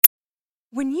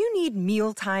When you need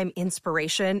mealtime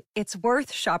inspiration, it's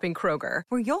worth shopping Kroger,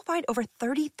 where you'll find over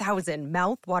 30,000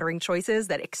 mouth-watering choices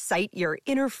that excite your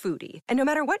inner foodie. And no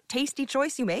matter what tasty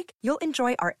choice you make, you'll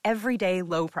enjoy our everyday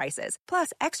low prices,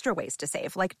 plus extra ways to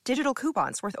save, like digital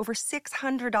coupons worth over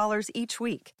 $600 each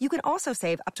week. You can also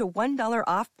save up to $1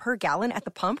 off per gallon at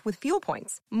the pump with fuel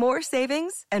points. More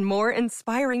savings and more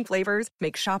inspiring flavors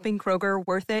make shopping Kroger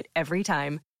worth it every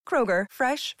time. Kroger,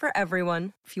 fresh for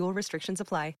everyone. Fuel restrictions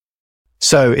apply.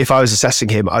 So if I was assessing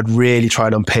him, I'd really try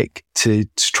and unpick to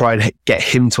try and get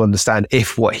him to understand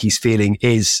if what he's feeling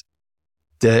is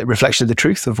the reflection of the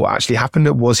truth of what actually happened.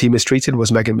 Was he mistreated? Was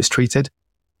Meghan mistreated?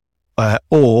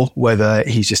 Or whether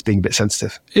he's just being a bit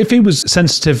sensitive. If he was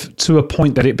sensitive to a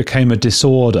point that it became a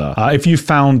disorder, if you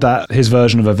found that his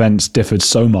version of events differed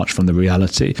so much from the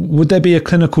reality, would there be a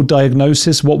clinical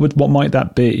diagnosis? What might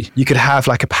that be? You could have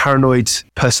like a paranoid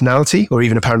personality or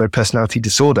even a paranoid personality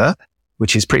disorder,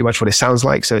 which is pretty much what it sounds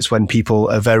like. So it's when people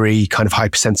are very kind of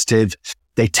hypersensitive.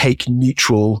 They take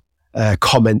neutral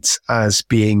comments as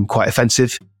being quite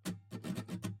offensive.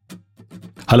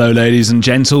 Hello, ladies and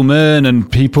gentlemen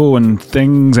and people and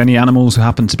things, any animals who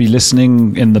happen to be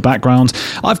listening in the background.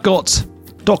 I've got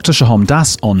Dr. Shahom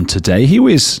Das on today. He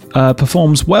always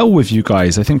performs well with you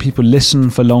guys. I think people listen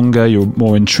for longer. You're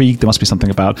more intrigued. There must be something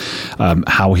about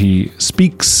how he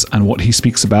speaks and what he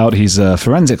speaks about. He's a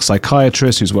forensic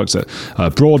psychiatrist who's worked at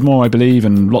Broadmoor, I believe,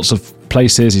 and lots of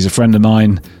places. He's a friend of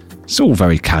mine. It's all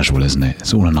very casual, isn't it?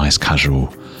 It's all a nice casual,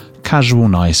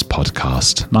 nice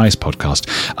podcast. Nice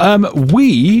podcast.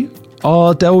 We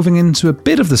are delving into a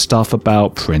bit of the stuff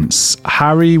about Prince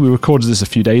Harry. We recorded this a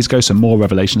few days ago, so more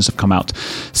revelations have come out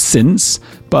since.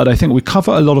 But I think we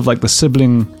cover a lot of like the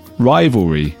sibling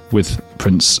rivalry with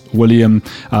Prince William,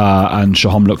 and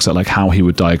Shahom looks at like how he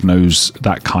would diagnose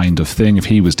that kind of thing if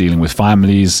he was dealing with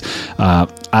families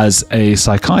as a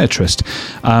psychiatrist.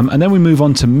 And then we move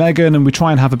on to Meghan, and we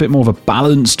try and have a bit more of a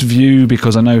balanced view,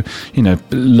 because I know,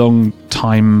 long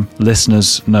time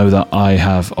listeners know that I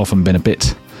have often been a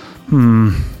bit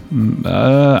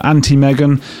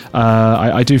anti-Meghan.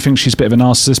 I do think she's a bit of a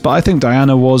narcissist, but I think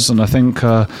Diana was, and I think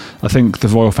the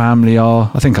royal family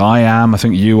are. I think I am. I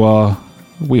think you are.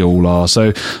 We all are. So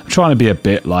I'm trying to be a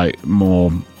bit like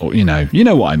more, you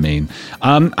know what I mean.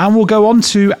 And we'll go on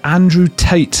to Andrew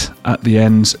Tate at the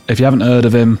end. If you haven't heard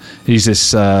of him, he's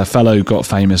this fellow who got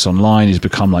famous online. He's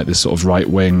become like this sort of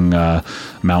right-wing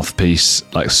mouthpiece,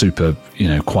 like super,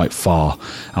 quite far.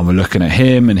 And we're looking at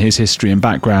him and his history and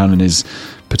background and his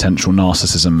potential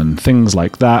narcissism and things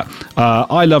like that.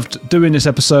 I loved doing this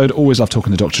episode. Always love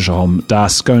talking to Dr. Shahom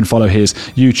Das. Go and follow his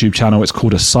YouTube channel. It's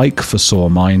called A Psych for Sore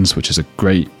Minds, which is a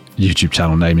great YouTube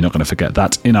channel name. You're not going to forget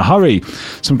that in a hurry.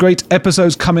 Some great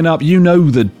episodes coming up. You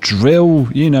know the drill.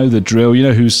 You know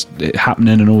who's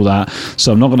happening and all that.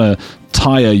 So I'm not going to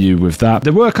tire you with that.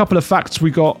 There were a couple of facts we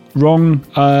got wrong,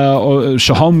 or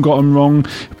Shahom got them wrong.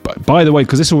 But by the way,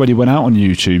 because this already went out on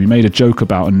YouTube, he made a joke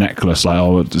about a necklace,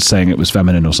 saying it was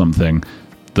feminine or something.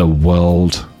 The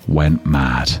world went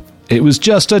mad. It was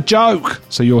just a joke.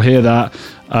 So you'll hear that.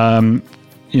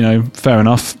 Fair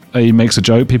enough. He makes a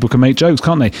joke. People can make jokes,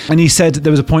 can't they? And he said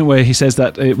there was a point where he says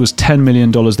that it was $10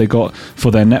 million they got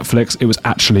for their Netflix. It was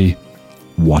actually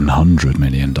 $100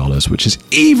 million, which is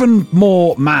even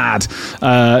more mad.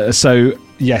 So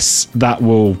yes, that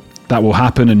will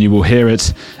happen, and you will hear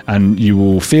it, and you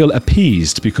will feel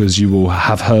appeased because you will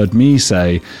have heard me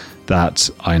say that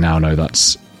I now know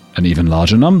that's an even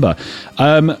larger number.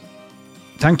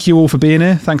 Thank you all for being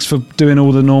here. Thanks for doing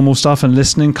all the normal stuff and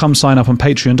listening. Come sign up on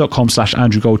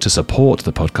patreon.com/Andrew Gold to support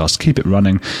the podcast. Keep it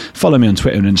running. Follow me on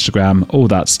Twitter and Instagram, all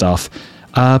that stuff.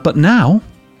 But now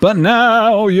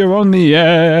you're on the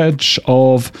edge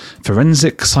of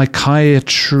forensic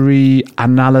psychiatry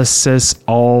analysis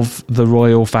of the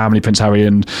royal family, Prince Harry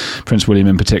and Prince William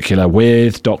in particular,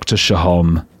 with Dr.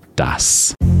 Shahom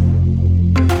Das.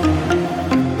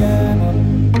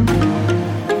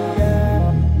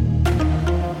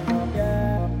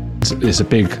 It's a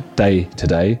big day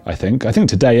today, I think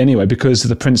today anyway, because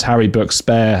the Prince Harry book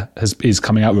Spare is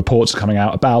coming out, reports are coming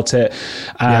out about it,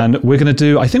 and we're going to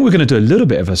do a little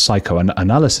bit of a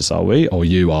psychoanalysis, are we? Or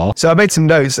you are? So I made some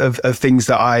notes of things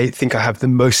that I think I have the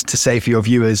most to say for your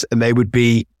viewers, and they would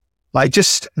be like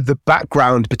just the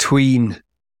background between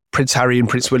Prince Harry and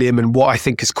Prince William and what I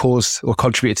think has caused or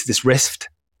contributed to this rift.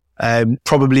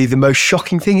 Probably the most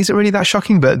shocking thing, isn't really that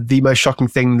shocking, but the most shocking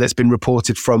thing that's been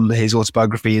reported from his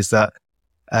autobiography is that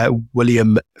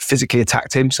William physically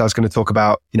attacked him. So I was going to talk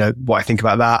about, what I think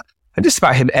about that, and just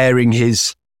about him airing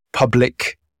his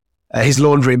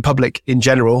laundry in public in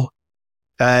general.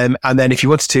 And then if you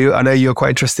wanted to, I know you're quite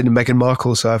interested in Meghan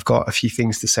Markle, so I've got a few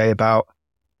things to say about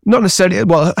not necessarily,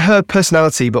 well, her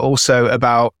personality, but also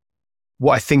about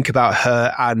what I think about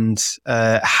her and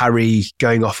Harry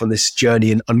going off on this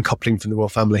journey and uncoupling from the royal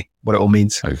family, what it all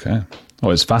means. Okay.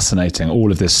 Well, it's fascinating,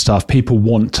 all of this stuff. People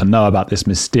want to know about this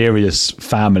mysterious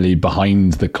family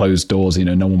behind the closed doors. You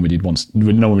know, no one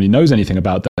really knows anything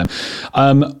about them.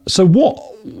 So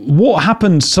what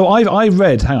happened? So I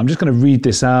read, hang on, I'm just going to read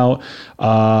this out,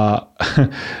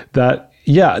 that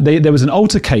there was an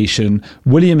altercation.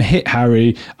 William hit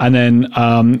Harry, and then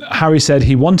Harry said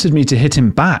he wanted me to hit him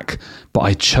back, but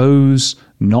I chose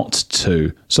not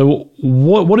to. So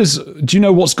do you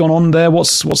know what's gone on there?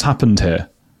 What's happened here?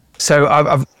 So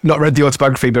I've not read the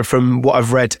autobiography, but from what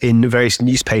I've read in various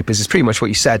newspapers, it's pretty much what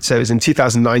you said. So it was in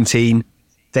 2019.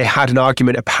 They had an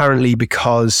argument apparently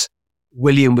because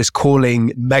William was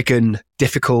calling Meghan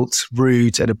difficult,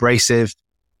 rude and abrasive.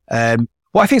 What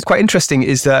I think is quite interesting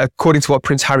is that according to what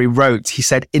Prince Harry wrote, he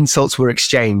said insults were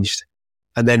exchanged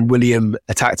and then William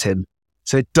attacked him.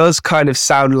 So it does kind of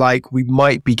sound like we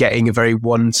might be getting a very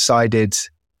one-sided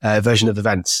version of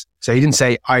events. So he didn't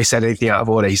say, I said anything out of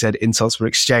order. He said insults were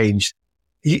exchanged.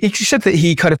 He said that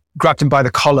he kind of grabbed him by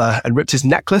the collar and ripped his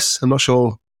necklace. I'm not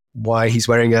sure why he's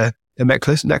wearing a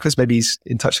necklace. Maybe he's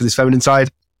in touch with his feminine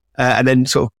side. And then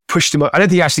sort of pushed him up. I don't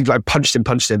think he actually like punched him,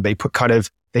 but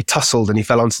they tussled and he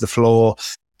fell onto the floor.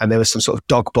 And there was some sort of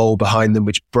dog bowl behind them,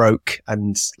 which broke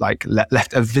and like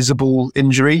left a visible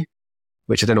injury,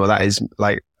 which I don't know what that is.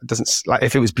 Like, it doesn't, like,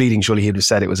 if it was bleeding, surely he'd have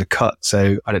said it was a cut.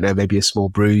 So I don't know, maybe a small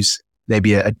bruise.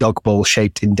 Maybe a dog bowl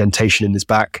shaped indentation in his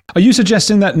back. Are you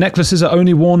suggesting that necklaces are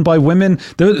only worn by women?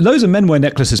 Loads of men wear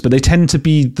necklaces, but they tend to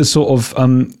be the sort of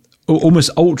almost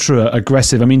ultra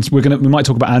aggressive. I mean, we might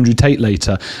talk about Andrew Tate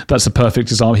later. That's a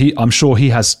perfect example. I'm sure he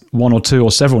has one or two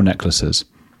or several necklaces.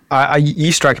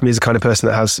 You strike me as the kind of person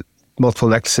that has multiple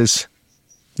necklaces.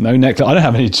 No necklace. I don't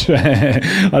have any.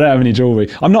 I don't have any jewelry.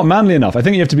 I'm not manly enough. I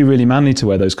think you have to be really manly to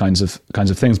wear those kinds of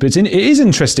things. But it is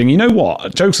interesting. You know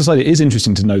what? Jokes aside, it is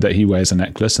interesting to know that he wears a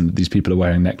necklace and that these people are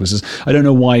wearing necklaces. I don't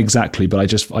know why exactly, but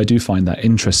I do find that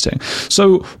interesting.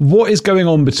 So, what is going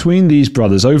on between these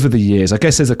brothers over the years? I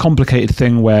guess there's a complicated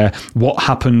thing where what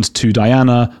happened to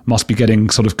Diana must be getting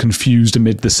sort of confused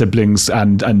amid the siblings,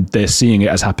 and they're seeing it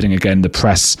as happening again. The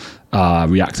press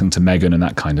reacting to Meghan and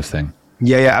that kind of thing.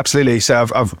 Yeah, absolutely. So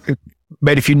I've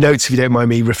made a few notes, if you don't mind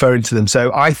me referring to them.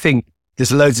 So I think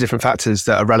there's loads of different factors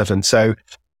that are relevant. So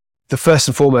the first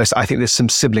and foremost, I think there's some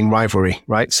sibling rivalry,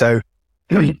 right? So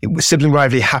sibling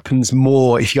rivalry happens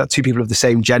more if you've got two people of the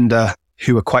same gender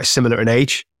who are quite similar in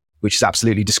age, which is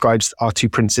absolutely describes our two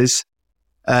princes.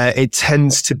 It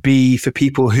tends to be for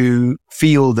people who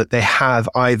feel that they have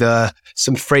either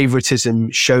some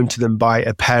favoritism shown to them by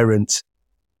a parent,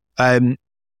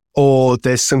 or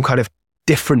there's some kind of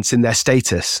difference in their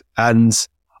status. And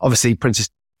obviously Princess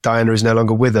Diana is no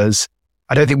longer with us.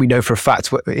 I don't think we know for a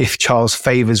fact if Charles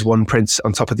favours one prince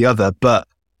on top of the other, but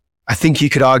I think you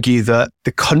could argue that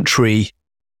the country,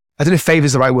 I don't know if favour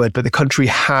is the right word, but the country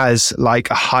has like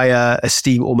a higher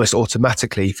esteem almost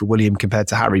automatically for William compared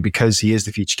to Harry because he is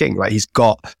the future king. Like he's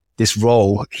got this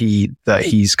role that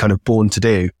he's kind of born to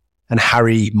do, and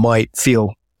Harry might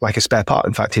feel like a spare part.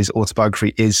 In fact, his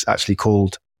autobiography is actually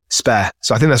called Spare.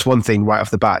 So I think that's one thing right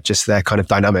off the bat, just their kind of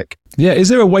dynamic. Yeah. Is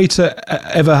there a way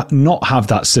to ever not have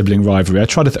that sibling rivalry? I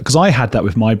try to because I had that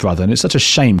with my brother, and it's such a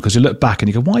shame because you look back and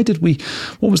you go,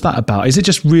 what was that about? Is it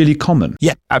just really common?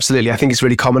 Yeah, absolutely. I think it's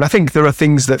really common. I think there are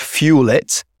things that fuel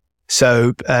it.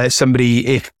 So somebody,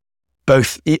 if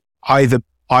either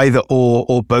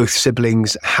or both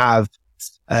siblings have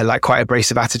like quite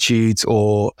abrasive attitudes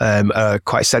or are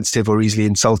quite sensitive or easily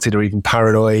insulted or even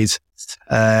paranoid,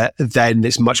 then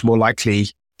it's much more likely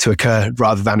to occur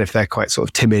rather than if they're quite sort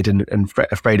of timid and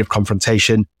afraid of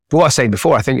confrontation. But what I was saying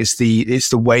before, I think it's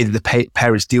the way that the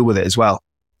parents deal with it as well.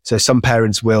 So some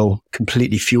parents will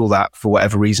completely fuel that for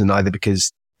whatever reason, either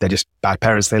because they're just bad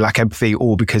parents, they lack empathy,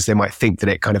 or because they might think that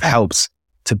it kind of helps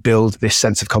to build this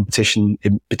sense of competition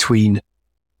in between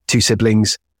two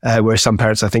siblings. Whereas some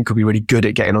parents, I think, could be really good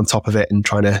at getting on top of it and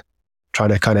trying to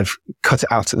kind of cut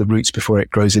it out at the roots before it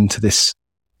grows into this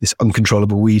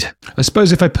uncontrollable weed. I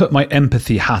suppose if I put my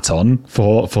empathy hat on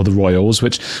for the royals,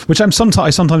 which I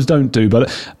sometimes don't do, but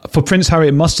for Prince Harry,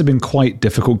 it must have been quite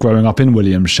difficult growing up in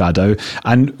William's shadow.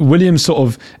 And William sort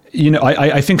of,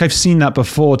 I think I've seen that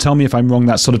before. Tell me if I'm wrong.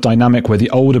 That sort of dynamic where the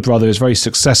older brother is very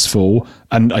successful,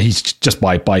 and he's just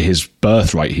by his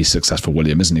birthright, he's successful,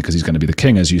 William, isn't he? Because he's going to be the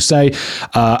king, as you say,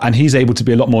 and he's able to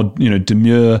be a lot more,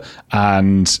 demure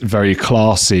and very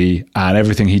classy, and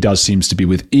everything he does seems to be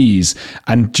with ease.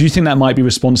 And do you think that might be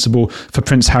responsible for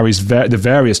Prince Harry's the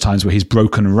various times where he's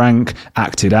broken rank,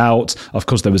 acted out? Of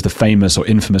course, there was the famous or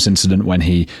infamous incident when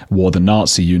he wore the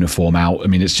Nazi uniform out. I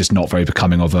mean, it's just not very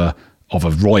becoming of a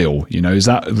royal, is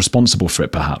that responsible for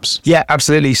it perhaps? Yeah,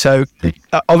 absolutely. So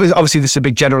obviously this is a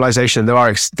big generalization. There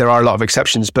are a lot of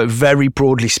exceptions, but very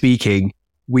broadly speaking,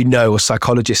 we know, or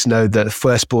psychologists know, that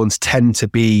firstborns tend to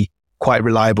be quite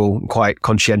reliable and quite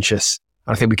conscientious.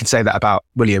 And I think we can say that about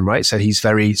William, right? So he's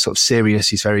very sort of serious,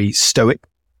 he's very stoic.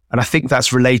 And I think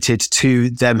that's related to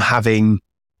them having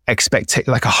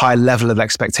like a high level of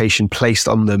expectation placed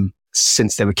on them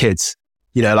since they were kids.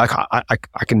 Like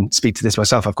I can speak to this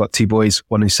myself. I've got two boys,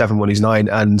 one who's 7, one who's 9,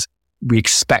 and we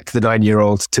expect the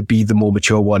 9-year-old to be the more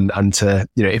mature one and to,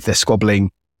 if they're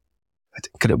squabbling, I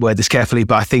couldn't word this carefully,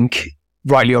 but I think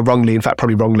rightly or wrongly, in fact,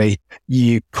 probably wrongly,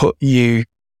 you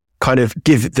kind of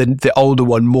give the older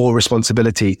one more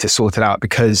responsibility to sort it out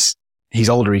because he's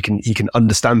older. He can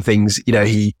understand things.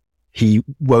 He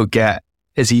won't get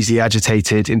as easily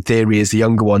agitated in theory as the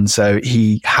younger one. So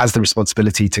he has the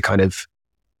responsibility to kind of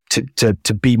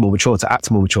to be more mature, to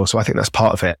act more mature. So I think that's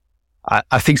part of it.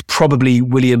 I think probably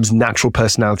William's natural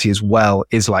personality as well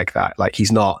is like that. Like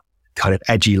he's not kind of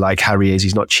edgy like Harry is.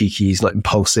 He's not cheeky. He's not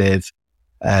impulsive.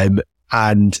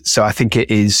 And so I think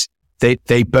it is,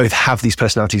 they both have these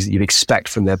personalities that you'd expect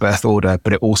from their birth order,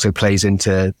 but it also plays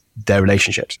into their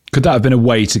relationships. Could that have been a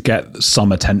way to get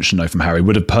some attention though from Harry?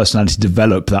 Would a personality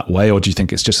develop that way, or do you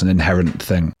think it's just an inherent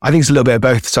thing? I think it's a little bit of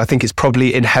both. So I think it's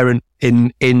probably inherent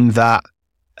in that,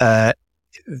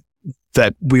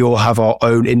 that we all have our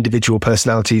own individual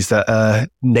personalities that are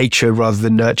nature rather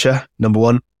than nurture, number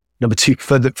one. Number two,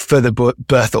 for the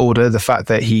birth order, the fact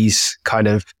that he's kind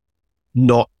of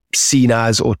not seen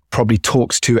as, or probably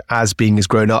talks to as being as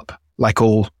grown up, like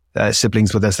all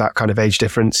siblings where there's that kind of age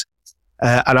difference.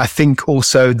 And I think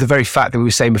also the very fact that we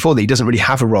were saying before that he doesn't really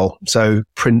have a role. So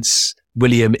Prince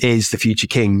William is the future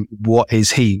king. What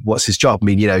is he? What's his job? I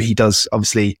mean, he does,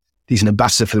 obviously, he's an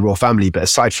ambassador for the royal family, but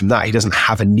aside from that, he doesn't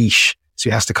have a niche. So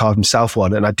he has to carve himself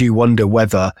one. And I do wonder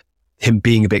whether him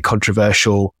being a bit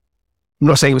controversial, I'm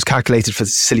not saying it was calculated for the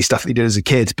silly stuff that he did as a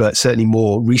kid, but certainly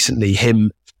more recently,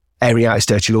 him airing out his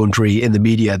dirty laundry in the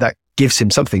media, that gives him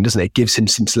something, doesn't it? It gives him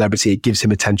some celebrity, it gives him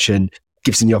attention,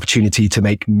 gives him the opportunity to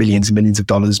make millions and millions of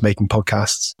dollars making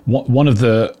podcasts. One of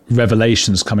the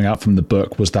revelations coming out from the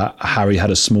book was that Harry had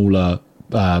a smaller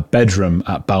bedroom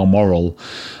at Balmoral,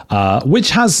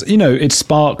 which has, it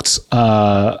sparked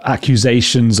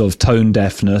accusations of tone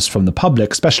deafness from the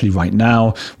public, especially right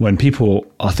now when people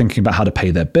are thinking about how to pay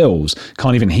their bills,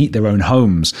 can't even heat their own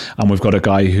homes. And we've got a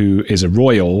guy who is a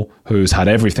royal who's had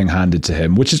everything handed to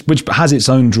him, which has its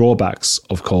own drawbacks,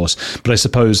 of course. But I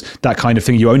suppose that kind of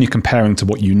thing, you're only comparing to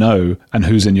what you know and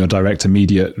who's in your direct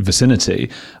immediate vicinity.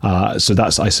 So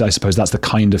that's, I suppose that's the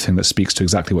kind of thing that speaks to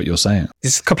exactly what you're saying.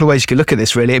 There's a couple of ways you could look at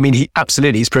this, really. I mean,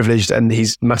 he's privileged and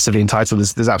he's massively entitled.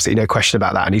 There's absolutely no question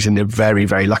about that. And he's in a very,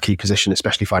 very lucky position,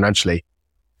 especially financially.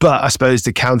 But I suppose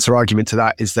the counter argument to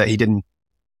that is that he didn't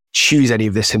choose any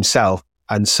of this himself.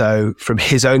 And so from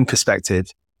his own perspective,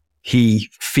 he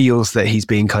feels that he's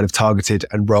being kind of targeted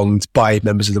and wronged by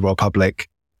members of the royal public,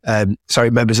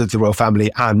 members of the royal family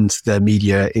and the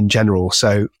media in general.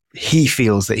 So he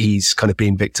feels that he's kind of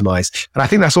being victimized. And I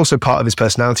think that's also part of his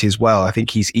personality as well. I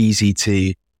think he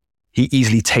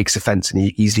easily takes offense and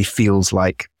he easily feels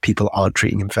like people aren't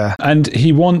treating him fair. And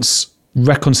he wants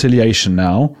reconciliation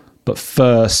now, but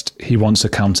first he wants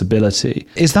accountability.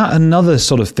 Is that another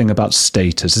sort of thing about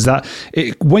status? Is that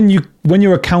when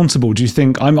you're accountable, do you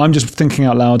think, I'm just thinking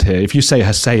out loud here, if you say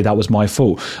that was my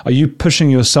fault, are you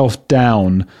pushing yourself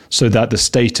down so that the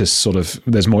status sort of,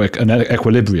 there's more an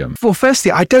equilibrium? Well,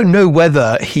 firstly, I don't know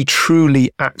whether he truly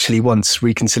actually wants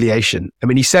reconciliation. I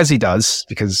mean, he says he does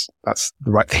because that's the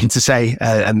right thing to say.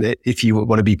 And if you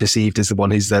want to be perceived as the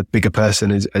one who's the bigger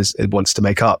person, as wants to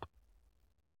make up.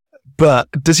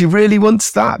 But does he really want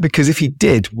that? Because if he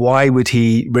did, why would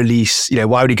he release,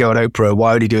 why would he go on Oprah?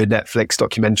 Why would he do a Netflix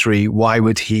documentary? Why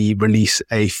would he release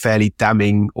a fairly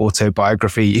damning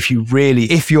autobiography?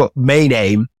 If your main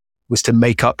aim was to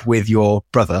make up with your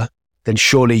brother, then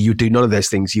surely you'd do none of those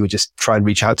things. You would just try and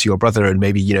reach out to your brother and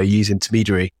maybe, use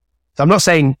intermediary. So I'm not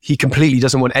saying he completely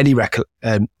doesn't want any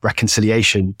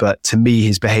reconciliation, but to me,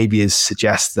 his behaviors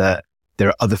suggest that there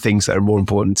are other things that are more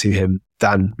important to him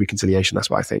than reconciliation. That's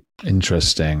what I think.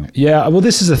 Interesting. Yeah. Well,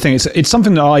 this is the thing. It's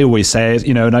something that I always say,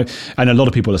 and a lot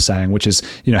of people are saying, which is,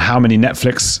 how many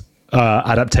Netflix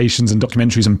adaptations and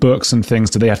documentaries and books and things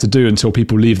do they have to do until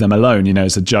people leave them alone?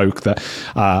 It's a joke that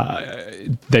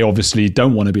they obviously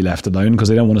don't want to be left alone because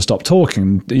they don't want to stop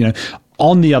talking.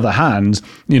 On the other hand,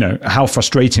 how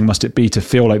frustrating must it be to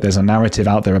feel like there's a narrative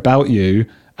out there about you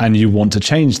and you want to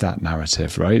change that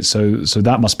narrative, right? So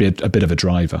that must be a bit of a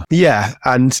driver. Yeah.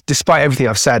 And despite everything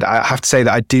I've said, I have to say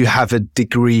that I do have a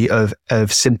degree of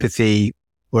sympathy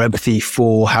or empathy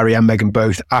for Harry and Meghan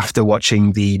both after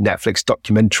watching the Netflix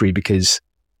documentary, because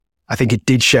I think it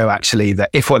did show actually that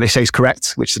if what they say is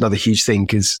correct, which is another huge thing,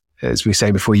 because as we were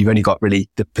saying before, you've only got really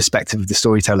the perspective of the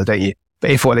storyteller, don't you?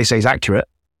 But if what they say is accurate,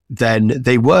 then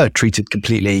they were treated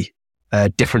completely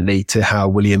differently to how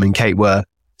William and Kate were.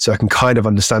 So I can kind of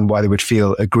understand why they would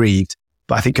feel aggrieved.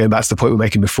 But I think going back to the point we were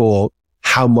making before,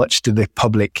 how much do the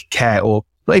public care, or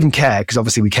not even care, because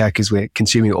obviously we care because we're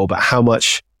consuming it all, but how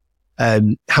much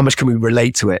can we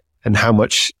relate to it, and how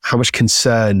much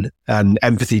concern and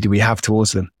empathy do we have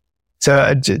towards them?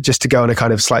 So just to go on a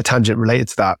kind of slight tangent related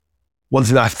to that, one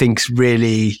thing that I think is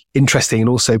really interesting and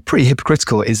also pretty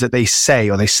hypocritical is that they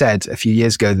said a few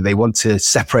years ago that they want to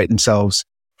separate themselves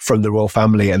from the royal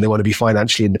family and they want to be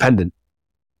financially independent.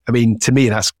 I mean, to me,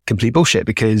 that's complete bullshit,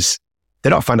 because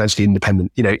they're not financially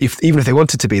independent. Even if they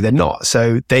wanted to be, they're not.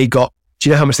 So do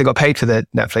you know how much they got paid for the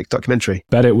Netflix documentary?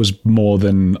 Bet it was more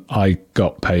than I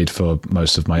got paid for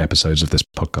most of my episodes of this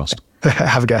podcast.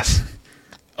 Have a guess.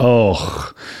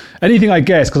 Oh, anything I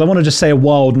guess, because I want to just say a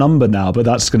wild number now, but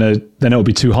then it'll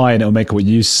be too high and it'll make what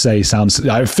you say sounds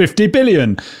like 50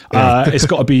 billion. It's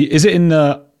got to be, is it in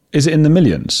the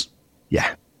millions?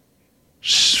 Yeah.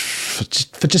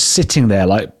 For just sitting there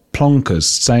like plonkers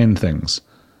saying things.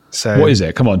 So what is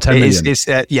it? Come on, 10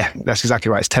 million. Yeah, that's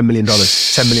exactly right. It's $10 million.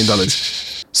 $10 million.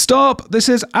 Stop. This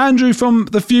is Andrew from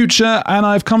the future, and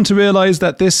I've come to realise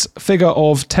that this figure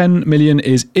of 10 million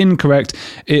is incorrect.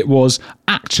 It was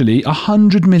actually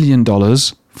 $100 million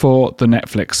for the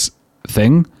Netflix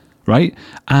thing, right?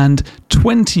 And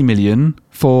 20 million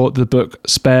for the book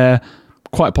Spare.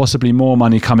 Quite possibly more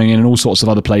money coming in all sorts of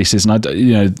other places,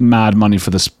 and mad money for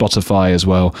the Spotify as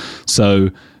well. So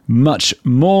much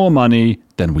more money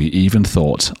than we even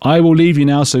thought. I will leave you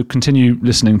now, so continue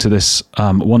listening to this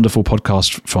wonderful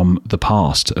podcast from the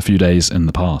past, a few days in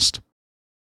the past.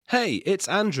 Hey, it's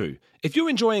Andrew. If you're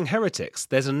enjoying Heretics,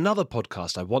 there's another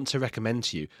podcast I want to recommend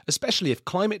to you, especially if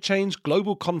climate change,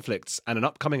 global conflicts, and an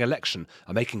upcoming election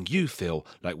are making you feel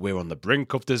like we're on the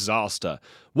brink of disaster.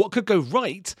 What Could Go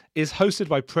Right is hosted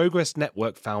by Progress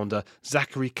Network founder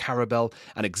Zachary Karabell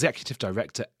and executive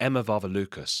director Emma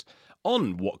Varvaloucas.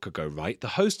 On What Could Go Right, the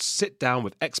hosts sit down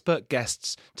with expert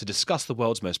guests to discuss the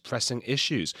world's most pressing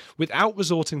issues without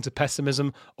resorting to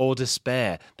pessimism or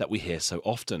despair that we hear so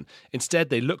often.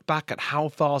 Instead, they look back at how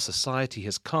far society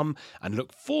has come and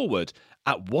look forward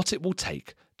at what it will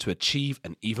take to achieve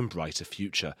an even brighter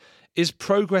future. Is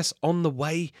progress on the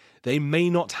way? They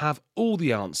may not have all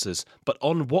the answers, but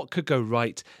on What Could Go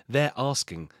Right, they're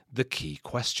asking the key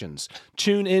questions.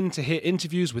 Tune in to hear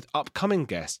interviews with upcoming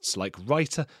guests like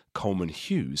writer Coleman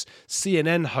Hughes,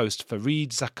 CNN host Fareed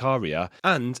Zakaria,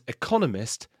 and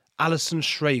economist Alison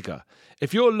Schrager.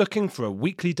 If you're looking for a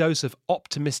weekly dose of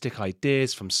optimistic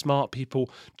ideas from smart people,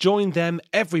 join them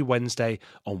every Wednesday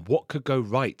on What Could Go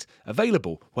Right,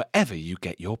 available wherever you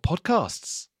get your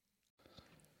podcasts.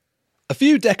 A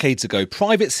few decades ago,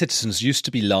 private citizens used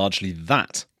to be largely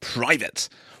that, private.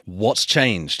 What's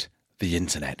changed? The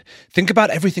internet. Think about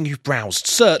everything you've browsed,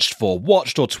 searched for,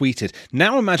 watched or tweeted.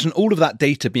 Now imagine all of that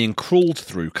data being crawled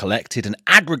through, collected and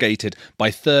aggregated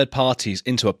by third parties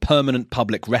into a permanent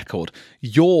public record.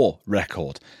 Your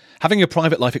record. Having your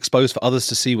private life exposed for others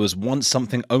to see was once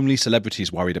something only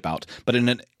celebrities worried about. But in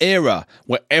an era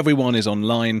where everyone is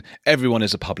online, everyone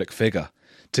is a public figure.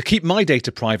 To keep my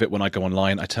data private when I go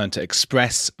online, I turn to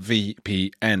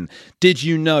ExpressVPN. Did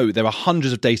you know there are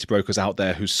hundreds of data brokers out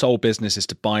there whose sole business is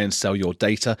to buy and sell your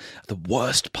data? The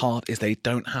worst part is they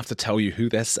don't have to tell you who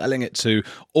they're selling it to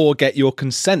or get your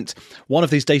consent. One of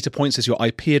these data points is your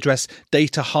IP address.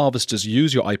 Data harvesters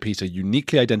use your IP to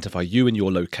uniquely identify you and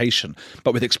your location.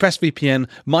 But with ExpressVPN,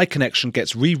 my connection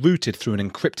gets rerouted through an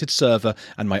encrypted server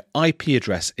and my IP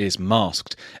address is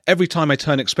masked. Every time I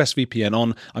turn ExpressVPN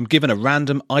on, I'm given a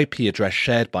random random IP address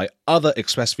shared by other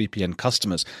ExpressVPN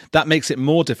customers. That makes it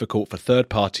more difficult for third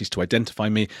parties to identify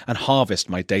me and harvest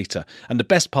my data. And the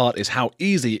best part is how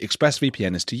easy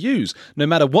ExpressVPN is to use. No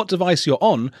matter what device you're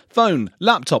on, phone,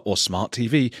 laptop or smart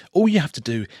TV, all you have to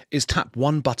do is tap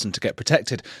one button to get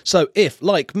protected. So if,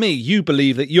 like me, you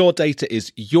believe that your data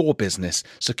is your business,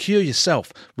 secure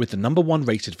yourself with the #1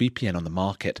 rated VPN on the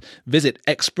market. Visit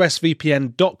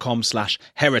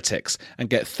expressvpn.com/heretics and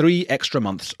get 3 extra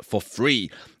months for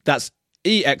free. That's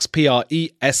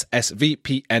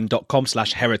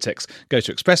expressvpn.com/heretics. Go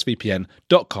to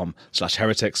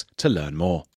expressvpn.com/heretics to learn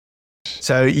more.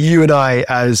 So you and I,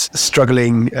 as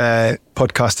struggling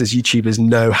podcasters, YouTubers,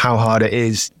 know how hard it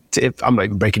is to, I'm not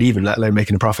even breaking even, let alone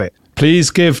making a profit. Please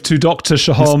give to Dr.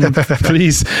 Shahom.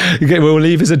 Please, we'll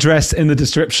leave his address in the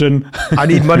description. I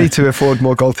need money to afford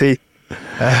more gold teeth.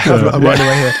 I'm running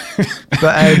away here.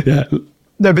 But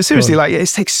no, but seriously, like it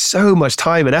takes so much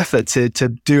time and effort to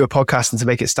do a podcast and to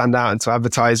make it stand out and to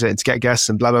advertise it and to get guests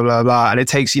and blah, blah, blah, blah. And it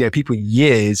takes, people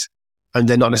years and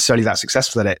they're not necessarily that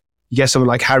successful at it. You get someone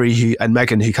like Harry and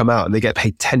Meghan who come out and they get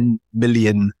paid $10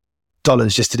 million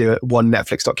just to do one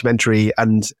Netflix documentary.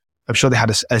 And I'm sure they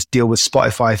had a deal with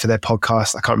Spotify for their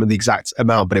podcast. I can't remember the exact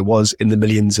amount, but it was in the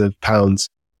millions of pounds.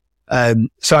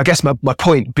 So I guess my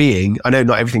point being, I know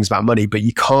not everything's about money, but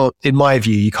you can't, in my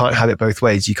view, you can't have it both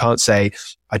ways. You can't say,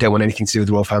 I don't want anything to do with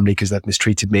the royal family because they've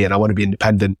mistreated me and I want to be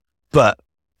independent, but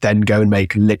then go and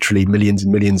make literally millions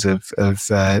and millions of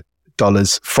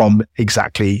dollars from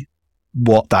exactly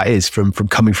what that is from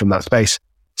coming from that space.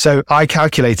 So I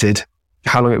calculated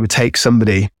how long it would take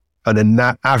somebody on an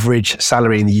average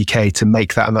salary in the UK to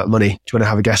make that amount of money. Do you want to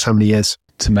have a guess how many years?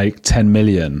 To make 10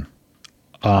 million?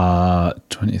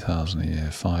 20,000 a year,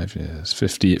 5 years,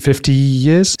 50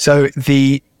 years. So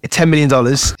the $10 million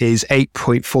is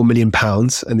 8.4 million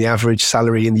pounds. And the average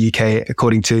salary in the UK,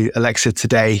 according to Alexa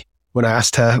today, when I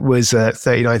asked her, was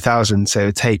 39,000. So it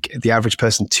would take the average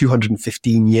person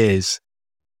 215 years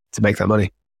to make that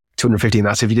money. 215,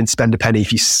 that's if you didn't spend a penny,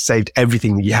 if you saved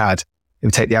everything that you had, it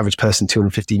would take the average person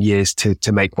 215 years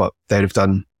to make what they'd have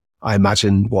done. I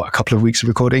imagine, a couple of weeks of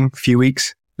recording, a few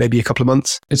weeks, maybe a couple of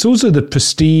months. It's also the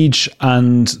prestige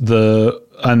and the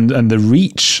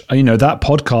reach. That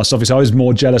podcast, obviously I was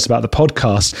more jealous about the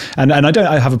podcast and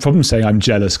I have a problem saying I'm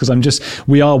jealous because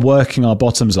we are working our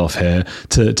bottoms off here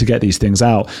to get these things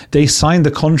out. They signed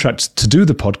the contract to do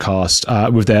the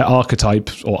podcast with their Archetype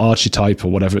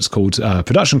or whatever it's called,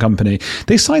 production company.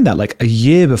 They signed that like a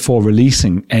year before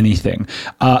releasing anything.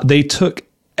 They took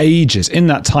ages. In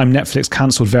that time, Netflix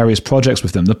cancelled various projects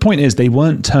with them. The point is they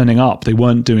weren't turning up. They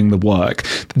weren't doing the work.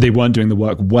 They weren't doing the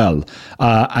work well.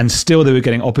 And still they were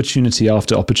getting opportunity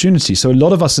after opportunity. So a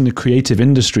lot of us in the creative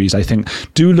industries, I think,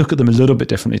 do look at them a little bit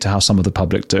differently to how some of the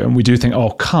public do. And we do think, oh,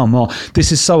 come on,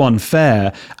 this is so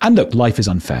unfair. And look, life is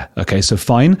unfair. Okay, so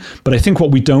fine. But I think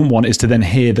what we don't want is to then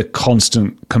hear the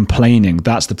constant complaining.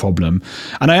 That's the problem.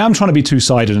 And I am trying to be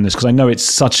two-sided in this because I know it's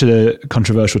such a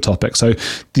controversial topic. So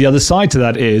the other side to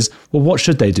that is, well, what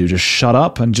should they do? Just shut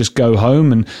up and just go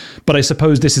home? But I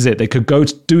suppose this is it. They could go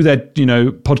to do their,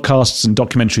 podcasts and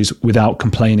documentaries without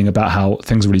complaining about how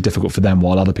things are really difficult for them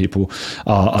while other people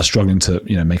are struggling to,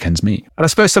 make ends meet. And I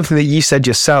suppose something that you said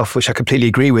yourself, which I completely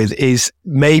agree with, is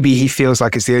maybe he feels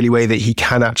like it's the only way that he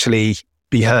can actually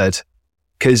be heard.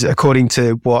 Because according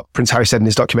to what Prince Harry said in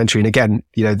his documentary, and again,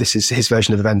 this is his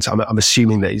version of events, I'm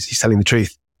assuming that he's telling the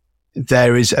truth.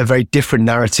 There is a very different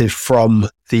narrative from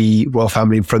the royal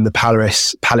family and from the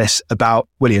palace about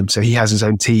William. So he has his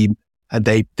own team and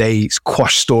they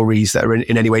quash stories that are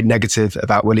in any way negative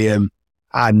about William.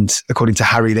 And according to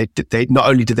Harry, they not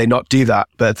only did they not do that,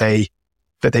 but there's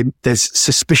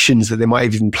suspicions that they might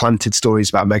have even planted stories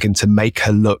about Meghan to make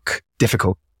her look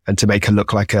difficult and to make her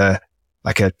look like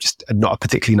just not a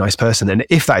particularly nice person. And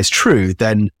if that is true,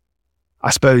 then I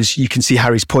suppose you can see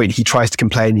Harry's point. He tries to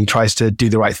complain. He tries to do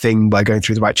the right thing by going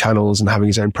through the right channels and having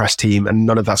his own press team. And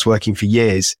none of that's working for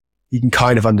years. You can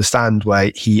kind of understand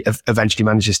why he eventually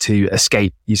manages to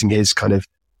escape using his kind of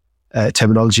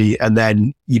terminology. And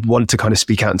then you'd want to kind of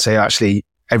speak out and say, actually,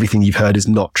 everything you've heard is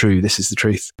not true. This is the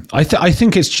truth. I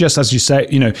think it's just, as you say,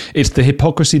 it's the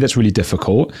hypocrisy that's really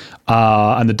difficult,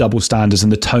 and the double standards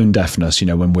and the tone deafness,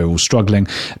 when we're all struggling.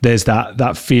 There's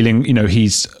that feeling,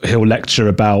 he'll lecture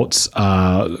about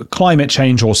climate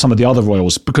change or some of the other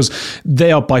royals because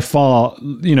they are by far,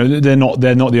 they're not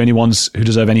the only ones who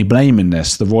deserve any blame in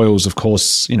this. The royals, of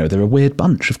course, they're a weird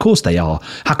bunch. Of course they are.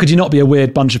 How could you not be a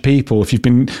weird bunch of people if you've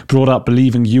been brought up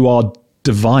believing you are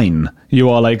divine? You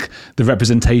are like the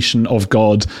representation of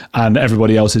God and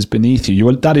everybody else is beneath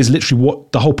you. That is literally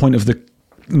what the whole point of the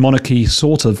monarchy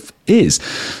sort of is.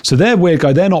 So they're a weird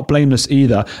guy. They're not blameless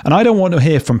either. And I don't want to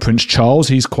hear from Prince Charles.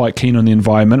 He's quite keen on the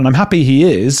environment, and I'm happy he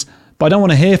is. But I don't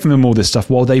want to hear from him all this stuff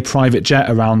while they private jet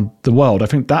around the world. I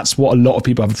think that's what a lot of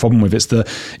people have a problem with. It's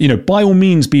by all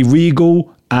means, be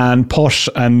regal and posh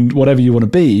and whatever you want to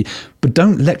be, but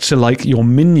don't lecture like your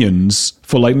minions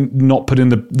for like not putting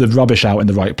the rubbish out in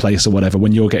the right place or whatever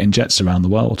when you're getting jets around the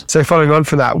world. So following on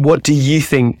from that, what do you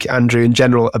think, Andrew, in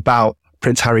general, about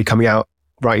Prince Harry coming out,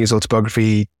 writing his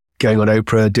autobiography, going on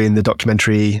Oprah, doing the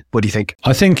documentary? What do you think?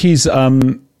 I think he's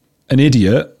an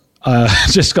idiot.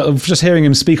 Just hearing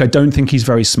him speak, I don't think he's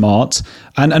very smart.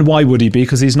 And why would he be?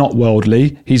 Because he's not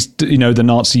worldly. He's, the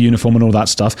Nazi uniform and all that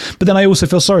stuff. But then I also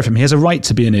feel sorry for him. He has a right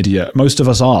to be an idiot. Most of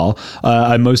us are.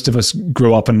 And most of us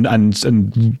grew up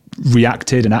and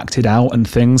reacted and acted out and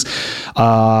things.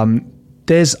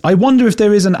 I wonder if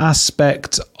there is an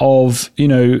aspect of,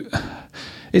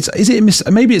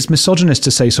 maybe it's misogynist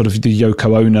to say sort of the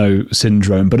Yoko Ono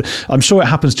syndrome, but I'm sure it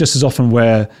happens just as often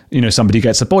where, somebody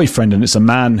gets a boyfriend and it's a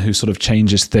man who sort of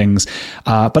changes things.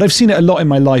 But I've seen it a lot in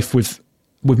my life with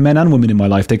men and women in my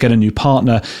life. They get a new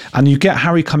partner and you get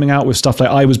Harry coming out with stuff like,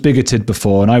 I was bigoted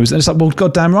before. And it's like, well,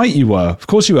 goddamn right you were. Of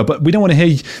course you were. But we don't want to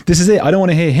hear, this is it. I don't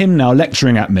want to hear him now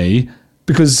lecturing at me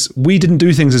because we didn't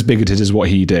do things as bigoted as what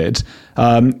he did.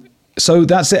 So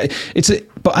that's it.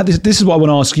 But this is what I want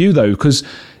to ask you, though, because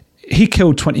he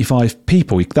killed 25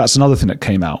 people. That's another thing that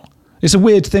came out. It's a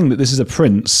weird thing that this is a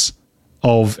prince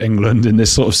of England in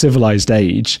this sort of civilized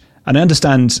age. And I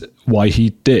understand why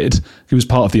he did. He was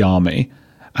part of the army.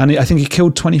 And I think he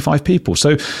killed 25 people.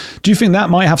 So do you think that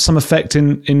might have some effect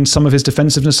in some of his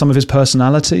defensiveness, some of his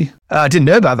personality? I didn't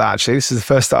know about that, actually. This is the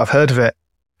first that I've heard of it.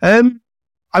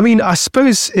 I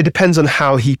suppose it depends on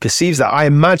how he perceives that. I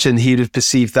imagine he'd have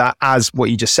perceived that as what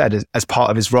you just said, as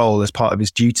part of his role, as part of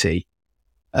his duty.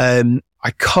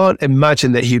 I can't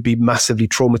imagine that he would be massively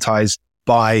traumatized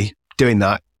by doing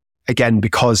that, again,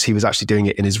 because he was actually doing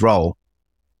it in his role.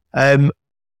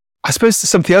 I suppose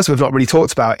something else we've not really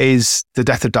talked about is the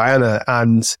death of Diana.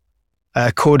 And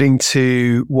according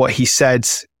to what he said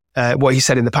in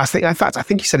the past, I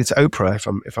think he said it to Oprah, if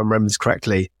I'm remembering this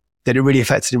correctly, that it really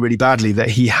affected him really badly, that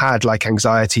he had like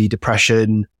anxiety,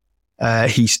 depression.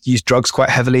 He used drugs quite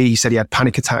heavily. He said he had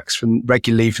panic attacks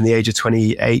regularly from the age of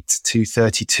 28 to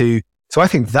 32. So I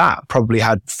think that probably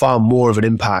had far more of an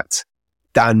impact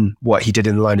than what he did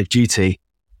in the line of duty.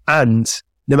 And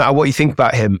no matter what you think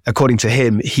about him, according to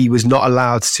him, he was not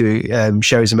allowed to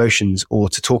share his emotions or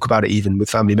to talk about it even with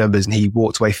family members. And he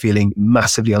walked away feeling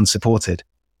massively unsupported.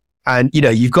 And,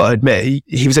 you've got to admit,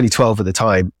 he was only 12 at the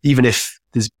time. Even if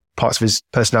there's parts of his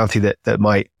personality that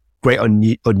might grate on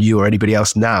you or anybody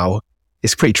else now,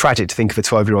 it's pretty tragic to think of a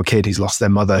 12-year-old kid who's lost their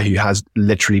mother, who has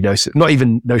literally not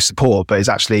even no support, but is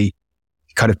actually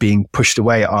kind of being pushed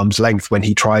away at arm's length when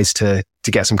he tries to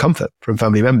get some comfort from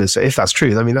family members. So if that's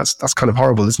true, I mean, that's kind of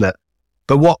horrible, isn't it?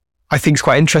 But what I think is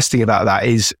quite interesting about that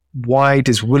is, why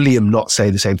does William not say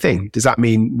the same thing? Does that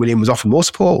mean William was offered more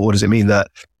support, or does it mean that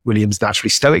William's naturally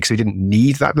stoic, so he didn't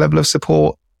need that level of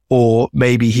support? Or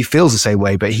maybe he feels the same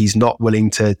way, but he's not willing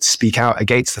to speak out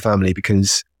against the family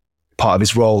because part of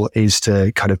his role is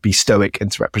to kind of be stoic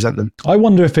and to represent them. I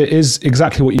wonder if it is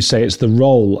exactly what you say, it's the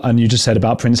role. And you just said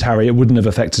about Prince Harry, it wouldn't have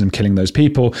affected him killing those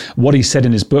people. What he said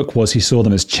in his book was he saw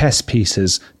them as chess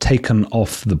pieces taken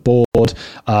off the board.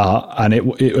 And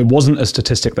it wasn't a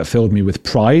statistic that filled me with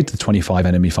pride, the 25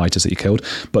 enemy fighters that he killed,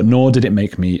 but nor did it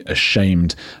make me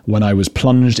ashamed. When I was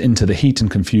plunged into the heat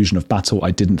and confusion of battle,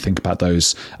 I didn't think about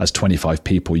those as 25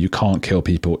 people. You can't kill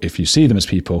people if you see them as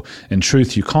people. In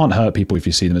truth, you can't hurt people if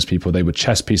you see them as people. They were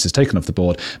chess pieces taken off the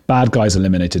board, bad guys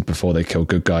eliminated before they killed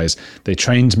good guys. They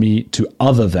trained me to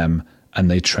other them,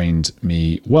 and they trained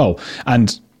me well.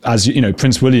 And as you know,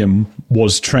 Prince William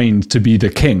was trained to be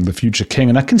the king, the future king.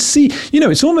 And I can see,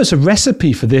 it's almost a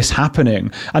recipe for this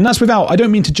happening. And that's I don't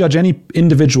mean to judge any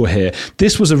individual here.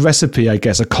 This was a recipe, I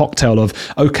guess, a cocktail of,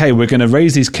 okay, we're going to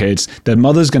raise these kids. Their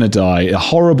mother's going to die. A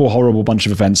horrible, horrible bunch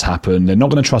of events happen. They're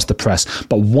not going to trust the press.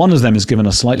 But one of them is given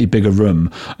a slightly bigger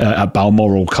room at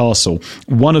Balmoral Castle.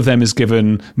 One of them is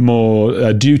given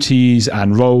more duties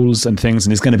and roles and things,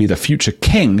 and is going to be the future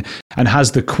king, and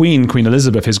has the Queen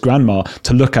Elizabeth, his grandma,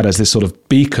 to look at as this sort of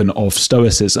beacon of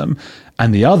stoicism.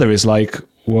 And the other is like,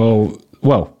 well,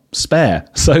 spare.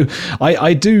 So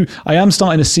I am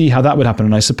starting to see how that would happen.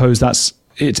 And I suppose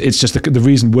it's just the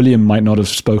reason William might not have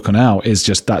spoken out is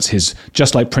just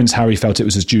just like Prince Harry felt it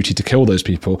was his duty to kill those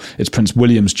people, it's Prince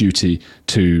William's duty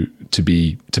to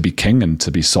be king and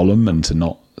to be solemn and to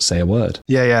not say a word.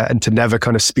 Yeah. And to never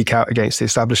kind of speak out against the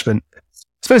establishment. I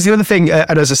suppose the other thing,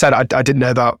 and as I said, I didn't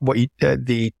know about what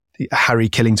the Harry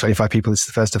killing 25 people is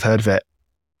the first I've heard of it.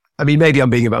 I mean, maybe I'm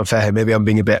being a bit unfair here. Maybe I'm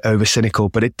being a bit over cynical,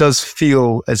 but it does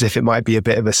feel as if it might be a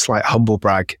bit of a slight humble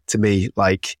brag to me.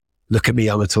 Like, look at me,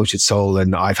 I'm a tortured soul,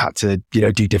 and I've had to,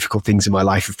 do difficult things in my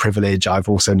life of privilege. I've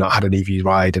also not had an EV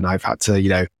ride, and I've had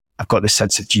to, I've got this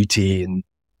sense of duty, and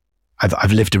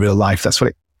I've lived a real life. That's what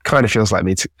it kind of feels like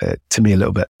to me a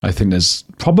little bit. I think there's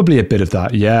probably a bit of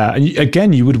that, yeah. And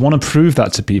again, you would want to prove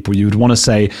that to people. You would want to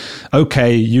say,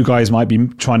 okay, you guys might be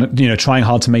trying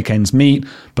hard to make ends meet,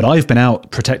 but I've been out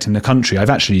protecting the country.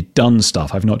 I've actually done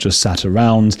stuff. I've not just sat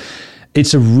around.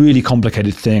 It's a really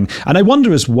complicated thing. And I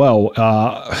wonder as well,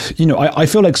 I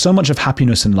feel like so much of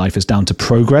happiness in life is down to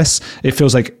progress. It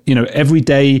feels like, every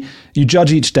day you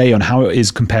judge each day on how it is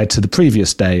compared to the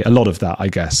previous day. A lot of that, I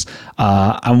guess.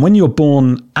 And when you're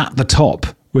born at the top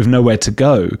with nowhere to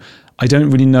go, I don't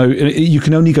really know. You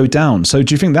can only go down. So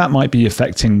do you think that might be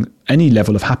affecting any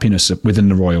level of happiness within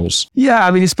the royals? Yeah,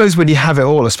 I mean, I suppose when you have it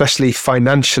all, especially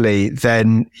financially,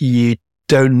 then you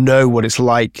don't know what it's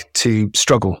like to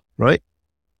struggle, right?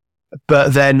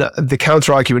 But then the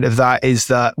counter argument of that is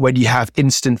that when you have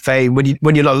instant fame,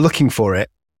 when you're not looking for it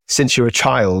since you're a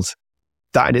child,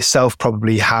 that in itself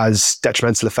probably has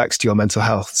detrimental effects to your mental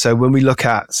health. So when we look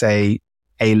at, say,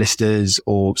 A-listers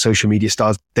or social media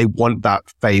stars, they want that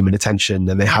fame and attention,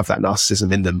 and they have that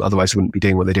narcissism in them. Otherwise, they wouldn't be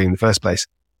doing what they're doing in the first place.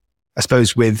 I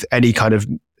suppose with any kind of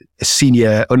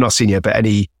senior, or not senior, but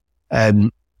any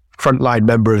frontline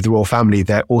member of the royal family,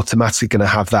 they're automatically going to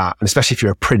have that. And especially if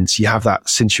you're a prince, you have that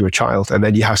since you're a child. And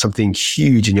then you have something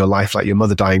huge in your life, like your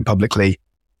mother dying publicly,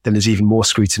 then there's even more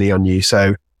scrutiny on you.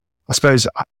 So I suppose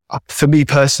for me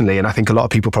personally, and I think a lot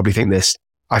of people probably think this,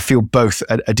 I feel both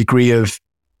a degree of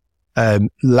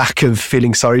lack of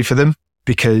feeling sorry for them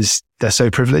because they're so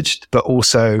privileged, but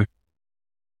also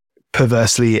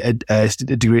perversely a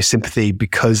degree of sympathy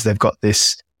because they've got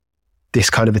this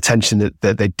kind of attention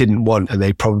that they didn't want, and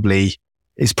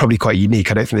is probably quite unique.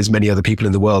 I don't think there's many other people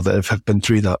in the world that have been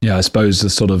through that. Yeah, I suppose the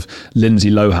sort of Lindsay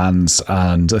Lohans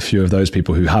and a few of those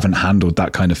people who haven't handled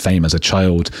that kind of fame as a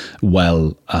child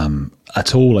well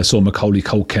at all. I saw Macaulay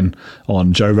Culkin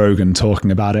on Joe Rogan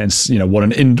talking about it,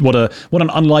 and what an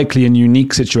unlikely and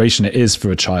unique situation it is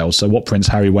for a child. So what Prince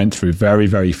Harry went through, very,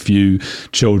 very few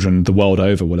children the world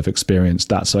over will have experienced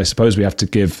that. So I suppose we have to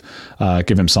give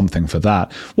him something for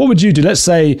that. What would you do? Let's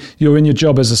say you're in your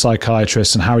job as a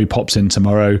psychiatrist and Harry pops in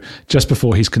tomorrow just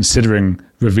before he's considering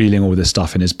revealing all this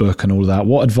stuff in his book and all that.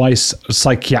 What advice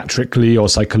psychiatrically or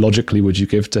psychologically would you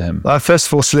give to him? First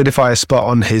of all, solidify a spot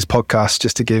on his podcast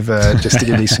just to give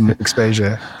me some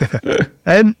exposure.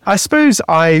 I suppose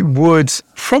I would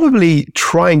probably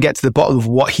try and get to the bottom of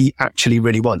what he actually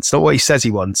really wants. Not what he says he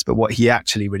wants, but what he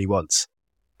actually really wants.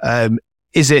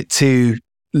 Is it to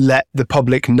let the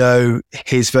public know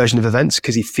his version of events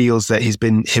because he feels that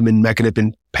him and Meghan have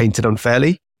been painted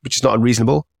unfairly, which is not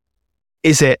unreasonable?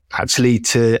 Is it actually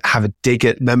to have a dig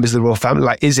at members of the royal family?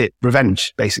 Like, is it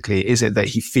revenge, basically? Is it that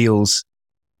he feels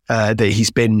that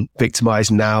he's been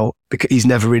victimized now because he's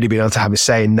never really been able to have a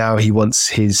say, and now he wants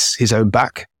his own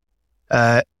back?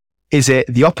 Is it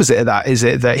the opposite of that? Is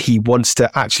it that he wants to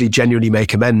actually genuinely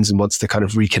make amends and wants to kind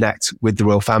of reconnect with the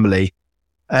royal family?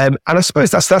 And I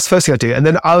suppose that's the first thing I'd do. And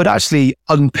then I would actually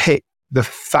unpick the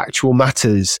factual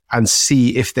matters and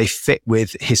see if they fit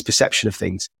with his perception of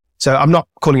things. So I'm not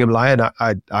calling him a liar,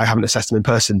 and I haven't assessed him in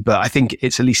person, but I think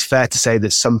it's at least fair to say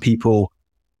that some people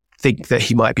think that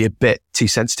he might be a bit too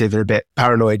sensitive and a bit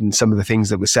paranoid, and some of the things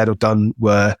that were said or done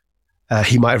were,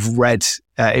 he might have read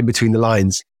in between the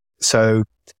lines. So,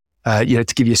 to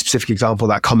give you a specific example,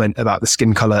 that comment about the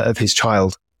skin color of his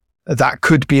child, that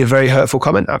could be a very hurtful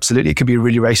comment. Absolutely. It could be a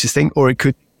really racist thing, or it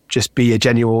could just be a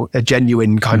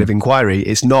genuine kind of inquiry.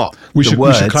 It's not we should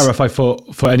clarify for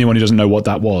anyone who doesn't know what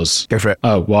that was. Go for it.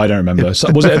 Oh, well, I don't remember.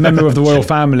 So was it a member of the royal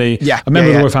family? Yeah. A member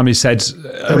of the royal family said,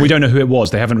 we don't know who it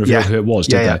was. They haven't revealed who it was,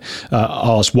 did they?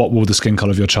 Asked, what will the skin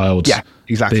color of your child be?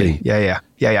 Exactly. Yeah.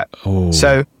 Oh.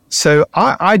 So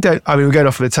I don't, I mean, we're going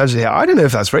off on a tangent here. I don't know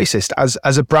if that's racist.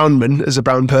 As a brown man, as a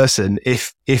brown person,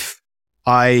 if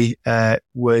I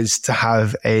was to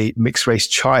have a mixed race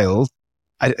child,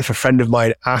 if a friend of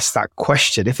mine asked that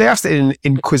question, if they asked it in an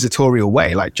inquisitorial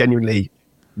way, like genuinely,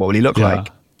 what will he look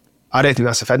like? I don't think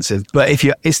that's offensive. But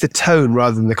it's the tone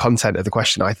rather than the content of the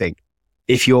question, I think.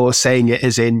 If you're saying it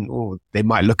as in, they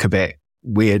might look a bit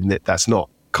weird and that's not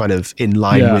kind of in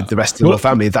line with the rest of the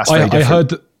family, that's very different. I heard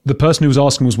that the person who was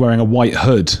asking was wearing a white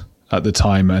hood at the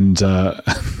time, and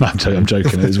I'm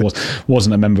joking. It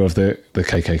wasn't a member of the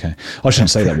KKK. I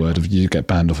shouldn't say that word. You get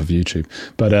banned off of YouTube.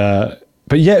 But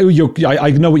But yeah,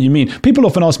 I know what you mean. People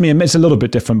often ask me, and it's a little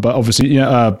bit different, but obviously,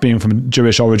 being from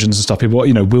Jewish origins and stuff, people,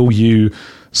 will you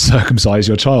circumcise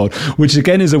your child? Which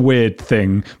again is a weird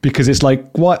thing, because it's like,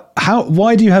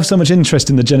 why do you have so much interest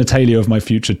in the genitalia of my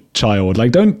future child?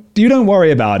 Like, don't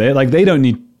worry about it. Like, they don't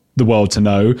need the world to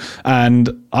know,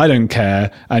 and I don't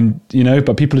care. And,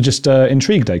 but people are just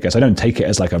intrigued, I guess. I don't take it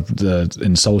as like the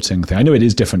insulting thing. I know it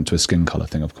is different to a skin color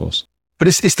thing, of course. But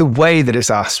it's the way that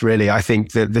it's asked, really. I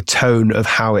think that the tone of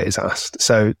how it is asked.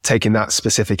 So taking that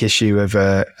specific issue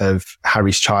of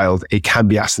Harry's child, it can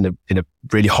be asked in a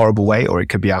really horrible way, or it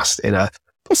could be asked in a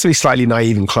possibly slightly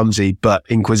naive and clumsy, but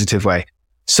inquisitive way.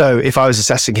 So if I was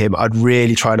assessing him, I'd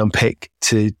really try and unpick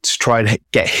to try and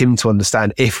get him to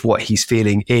understand if what he's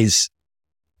feeling is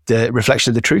the reflection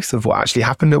of the truth of what actually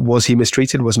happened. Was he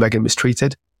mistreated? Was Meghan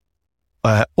mistreated?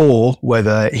 Or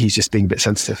whether he's just being a bit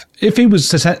sensitive. If he was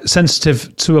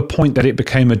sensitive to a point that it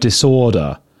became a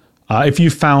disorder, if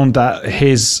you found that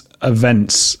his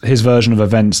version of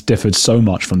events differed so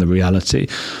much from the reality,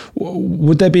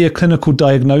 would there be a clinical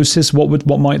diagnosis?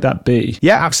 What might that be?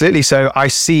 Yeah, absolutely. So I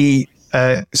see.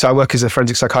 So I work as a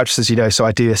forensic psychiatrist, as you know, so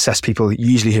I do assess people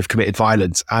usually who've committed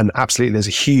violence, and absolutely there's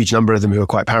a huge number of them who are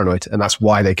quite paranoid, and that's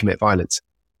why they commit violence.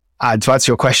 And to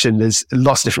answer your question, there's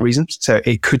lots of different reasons. So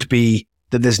it could be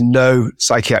that there's no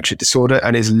psychiatric disorder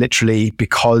and is literally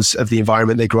because of the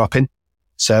environment they grew up in.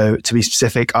 So to be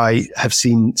specific, I have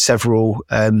seen several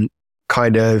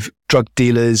kind of drug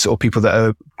dealers or people that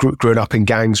are grown up in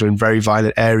gangs or in very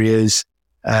violent areas.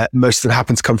 Most of them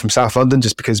happen to come from South London,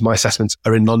 just because my assessments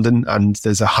are in London and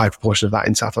there's a high proportion of that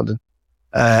in South London.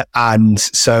 And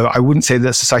so I wouldn't say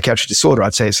that's a psychiatric disorder.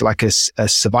 I'd say it's like a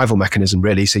survival mechanism,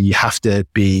 really. So you have to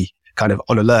be kind of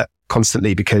on alert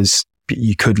constantly, because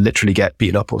you could literally get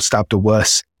beaten up or stabbed or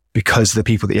worse because of the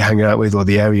people that you're hanging out with or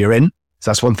the area you're in.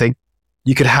 So that's one thing.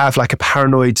 You could have like a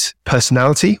paranoid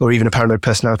personality or even a paranoid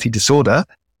personality disorder,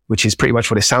 which is pretty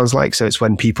much what it sounds like. So it's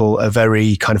when people are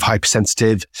very kind of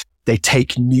hypersensitive. They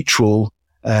take neutral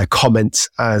comments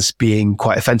as being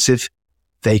quite offensive.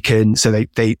 They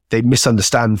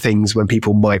misunderstand things when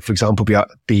people might, for example,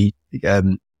 be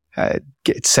making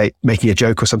a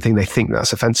joke or something. They think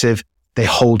that's offensive. They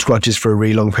hold grudges for a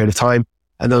really long period of time.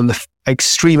 And then on the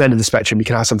extreme end of the spectrum, you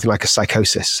can have something like a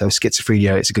psychosis. So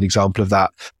schizophrenia is a good example of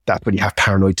that. That's when you have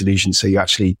paranoid delusions. So you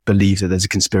actually believe that there's a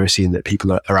conspiracy and that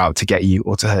people are out to get you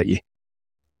or to hurt you.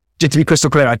 Just to be crystal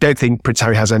clear, I don't think Prince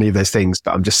Harry has any of those things,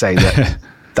 but I'm just saying that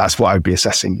that's what I would be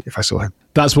assessing if I saw him.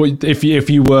 That's what, if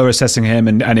you were assessing him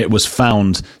and it was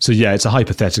found, so yeah, it's a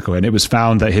hypothetical, and it was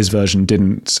found that his version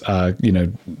didn't,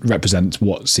 represent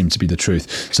what seemed to be the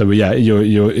truth. So yeah,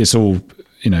 it's all,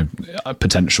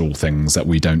 potential things that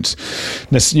we don't,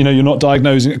 you're not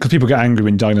diagnosing, because people get angry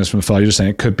when you diagnose from afar. You're just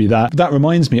saying it could be that. That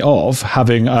reminds me of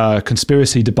having a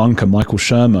conspiracy debunker, Michael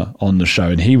Shermer, on the show,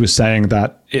 and he was saying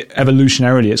that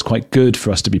evolutionarily it's quite good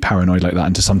for us to be paranoid like that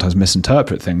and to sometimes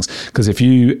misinterpret things, because if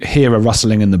you hear a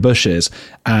rustling in the bushes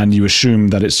and you assume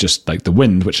that it's just like the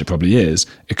wind, which it probably is,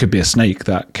 it could be a snake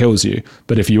that kills you.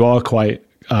 But if you are quite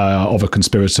of a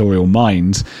conspiratorial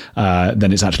mind,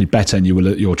 then it's actually better, and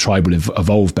your tribe will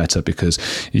evolve better, because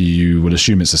you will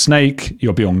assume it's a snake,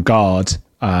 you'll be on guard,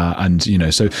 and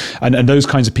those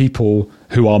kinds of people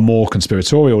who are more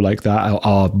conspiratorial like that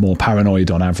are more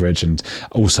paranoid on average, and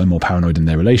also more paranoid in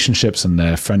their relationships and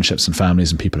their friendships and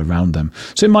families and people around them.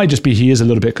 So it might just be he is a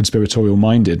little bit conspiratorial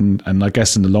minded, and I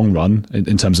guess in the long run,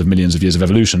 in terms of millions of years of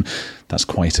evolution, that's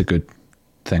quite a good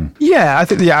thing. Yeah, I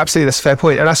think, absolutely, that's a fair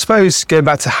point. And I suppose going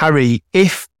back to Harry,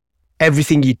 if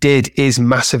everything you did is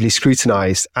massively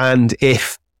scrutinized, and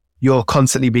if you're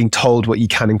constantly being told what you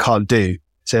can and can't do,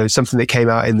 so something that came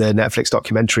out in the Netflix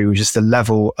documentary was just the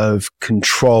level of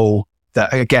control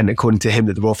that, again, according to him,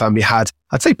 that the royal family had,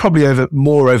 I'd say probably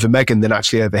more over Meghan than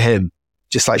actually over him.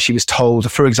 Just like she was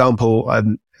told, for example,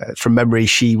 from memory,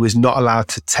 she was not allowed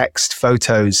to text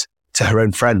photos to her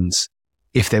own friends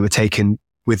if they were taken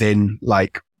within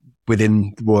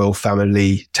royal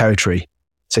family territory.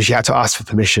 So she had to ask for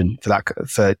permission for that,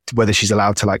 for whether she's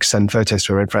allowed to send photos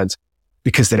to her own friends,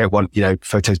 because they don't want,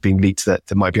 photos being leaked that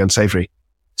might be unsavory.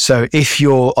 So if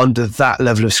you're under that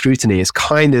level of scrutiny, it's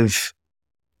kind of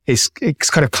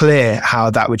clear how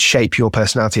that would shape your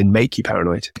personality and make you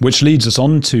paranoid. Which leads us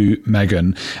on to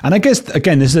Meghan. And I guess,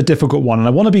 again, this is a difficult one. And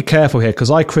I want to be careful here,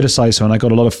 because I criticize her and I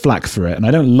got a lot of flack for it. And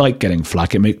I don't like getting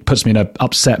flack. It puts me in an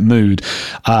upset mood,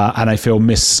 and I feel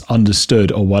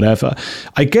misunderstood or whatever.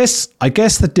 I guess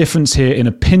the difference here in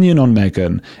opinion on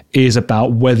Meghan is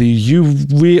about whether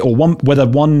whether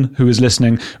one who is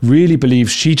listening really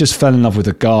believes she just fell in love with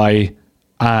a guy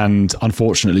And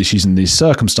unfortunately, she's in these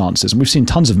circumstances. And we've seen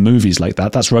tons of movies like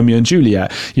that. That's Romeo and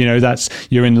Juliet. That's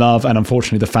you're in love and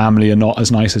unfortunately the family are not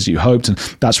as nice as you hoped. And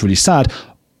that's really sad.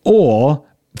 Or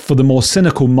for the more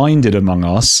cynical minded among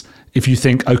us, if you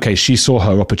think, okay, she saw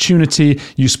her opportunity.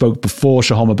 You spoke before,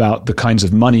 Shahom, about the kinds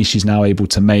of money she's now able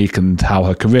to make and how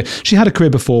her career, she had a career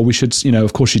before, we should,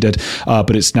 of course she did,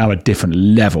 but it's now a different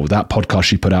level. That podcast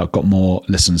she put out got more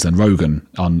listens than Rogan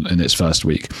in its first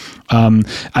week. And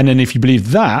then if you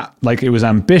believe that, like it was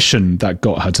ambition that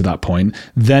got her to that point,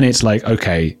 then it's like,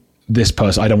 okay, this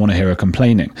person, I don't want to hear her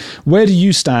complaining. Where do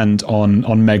you stand on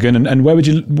Meghan, and where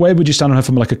would you stand on her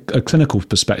from like a clinical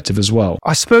perspective as well?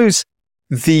 I suppose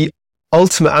the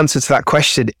ultimate answer to that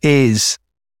question is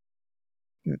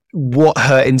what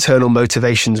her internal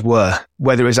motivations were,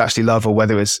 whether it was actually love or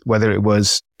whether it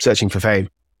was searching for fame.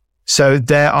 So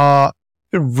there are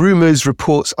rumors,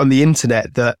 reports on the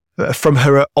internet that from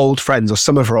her old friends, or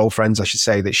some of her old friends, I should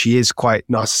say, that she is quite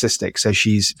narcissistic. So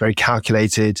she's very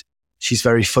calculated. She's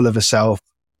very full of herself.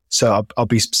 So I'll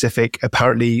be specific.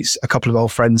 Apparently a couple of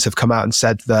old friends have come out and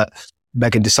said that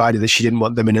Meghan decided that she didn't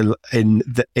want them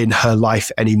in her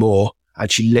life anymore. And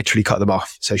she literally cut them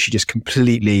off. So she just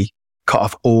completely cut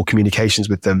off all communications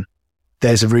with them.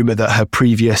 There's a rumor that her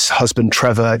previous husband,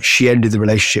 Trevor, she ended the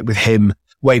relationship with him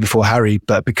way before Harry,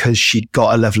 but because she'd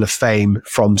got a level of fame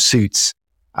from Suits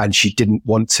and she didn't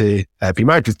want to be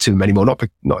married to him anymore, not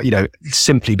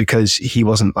simply because he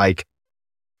wasn't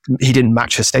he didn't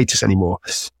match her status anymore.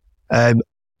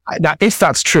 Now, if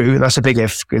that's true, and that's a big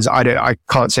if, because I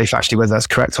can't say factually whether that's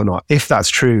correct or not. If that's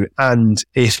true, and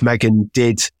if Meghan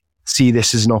did see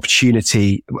this as an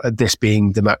opportunity, this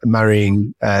being the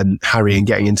marrying Harry and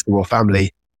getting into the royal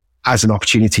family, as an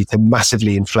opportunity to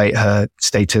massively inflate her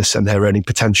status and her earning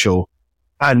potential.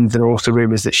 And there are also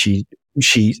rumors that she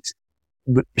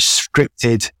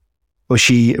resisted,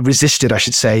 I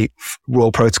should say,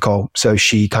 royal protocol. So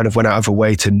she kind of went out of her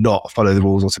way to not follow the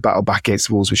rules or to battle back against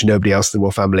the rules, which nobody else in the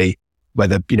royal family,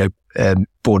 whether,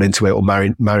 born into it or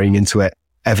marrying into it,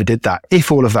 ever did that.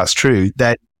 If all of that's true,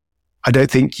 then I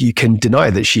don't think you can deny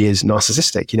that she is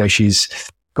narcissistic. She's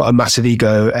got a massive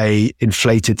ego, a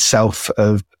inflated sense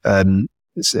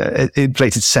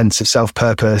of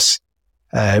self-purpose,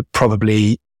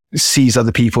 probably sees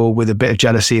other people with a bit of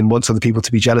jealousy and wants other people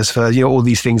to be jealous of her. All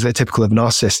these things that are typical of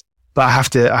narcissists. But I have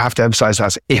to emphasize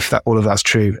that if all of that's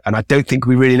true. And I don't think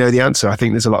we really know the answer. I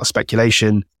think there's a lot of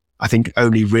speculation. I think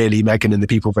only really Meghan and the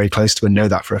people very close to her know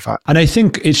that for a fact. And I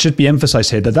think it should be emphasized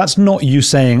here that that's not you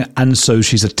saying, and so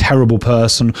she's a terrible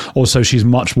person, or so she's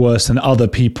much worse than other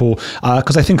people.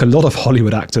 Because I think a lot of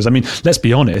Hollywood actors, let's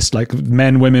be honest, like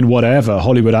men, women, whatever,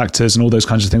 Hollywood actors and all those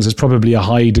kinds of things, there's probably a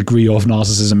high degree of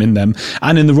narcissism in them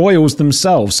and in the royals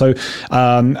themselves. So,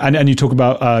 and you talked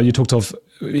of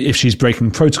if she's breaking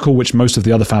protocol, which most of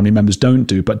the other family members don't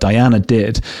do, but Diana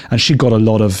did, and she got a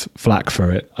lot of flack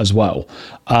for it as well.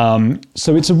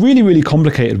 So it's a really, really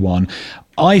complicated one.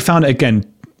 I found it,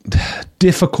 again,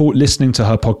 difficult listening to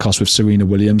her podcast with Serena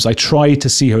Williams. I tried to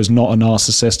see her as not a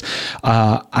narcissist,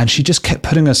 and she just kept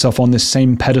putting herself on this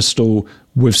same pedestal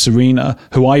with Serena,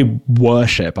 who I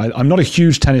worship. I'm not a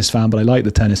huge tennis fan, but I like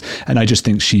the tennis, and I just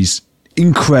think she's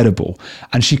incredible.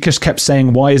 And she just kept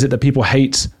saying, why is it that people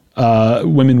hate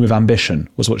women with ambition,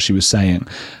 was what she was saying.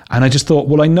 And I just thought,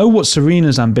 well, I know what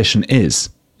Serena's ambition is.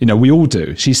 We all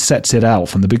do. She sets it out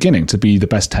from the beginning to be the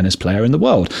best tennis player in the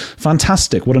world.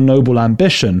 Fantastic. What a noble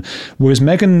ambition. Whereas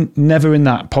Meghan never in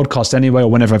that podcast anyway, or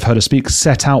whenever I've heard her speak,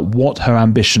 set out what her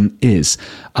ambition is.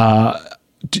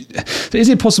 Is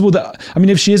it possible that,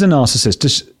 if she is a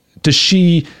narcissist, does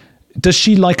she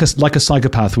like a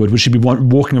psychopath would she be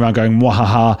walking around going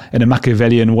wahaha in a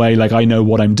Machiavellian way, like I know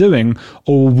what I'm doing,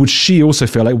 or would she also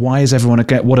feel like, why is everyone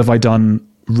what have I done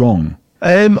wrong?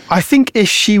 I think if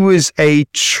she was a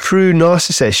true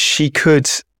narcissist,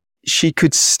 she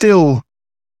could still,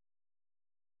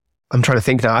 I'm trying to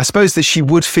think now, I suppose that she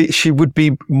would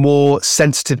be more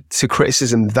sensitive to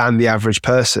criticism than the average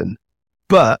person.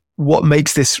 But what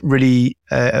makes this really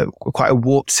quite a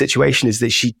warped situation is that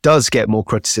she does get more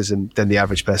criticism than the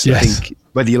average person. Yes. I think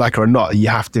whether you like her or not, you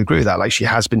have to agree with that. Like, she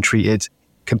has been treated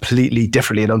completely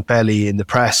differently and unfairly in the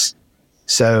press.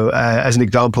 So as an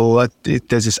example,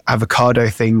 there's this avocado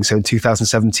thing. So in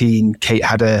 2017, Kate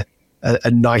had a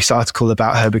nice article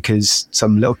about her because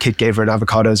some little kid gave her an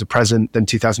avocado as a present. Then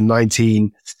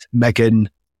 2019, Meghan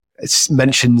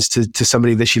mentions to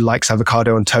somebody that she likes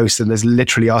avocado on toast, and there's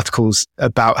literally articles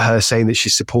about her saying that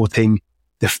she's supporting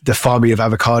the farming of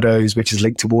avocados, which is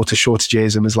linked to water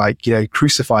shortages, and was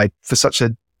crucified for such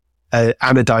a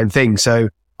anodyne thing. So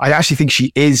I actually think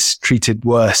she is treated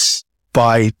worse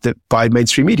by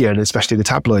mainstream media, and especially the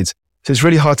tabloids. So it's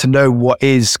really hard to know what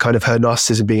is kind of her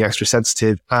narcissism being extra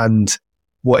sensitive and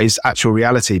what is actual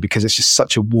reality, because it's just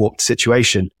such a warped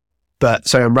situation. But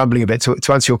sorry, I'm rambling a bit.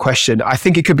 To answer your question, I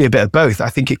think it could be a bit of both. I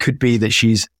think it could be that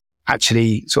she's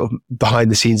actually sort of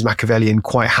behind the scenes Machiavellian,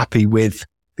 quite happy with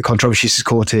the controversy she's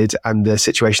courted and the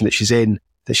situation that she's in,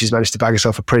 that she's managed to bag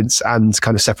herself a prince and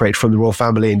kind of separate from the royal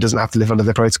family and doesn't have to live under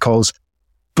their protocols,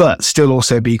 but still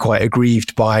also be quite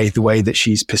aggrieved by the way that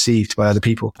she's perceived by other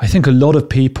people. I think a lot of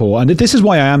people, and this is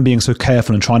why I am being so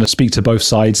careful and trying to speak to both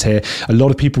sides here, a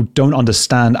lot of people don't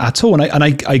understand at all. And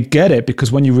I get it,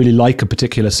 because when you really like a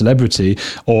particular celebrity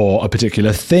or a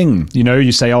particular thing,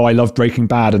 you say, oh, I love Breaking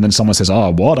Bad, and then someone says,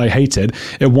 oh, what? I hate it.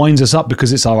 It winds us up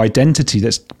because it's our identity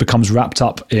that becomes wrapped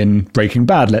up in Breaking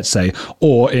Bad, let's say,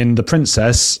 or in the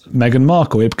princess, Meghan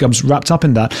Markle. It becomes wrapped up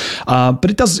in that. But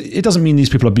it doesn't mean these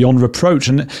people are beyond reproach.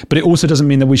 But it also doesn't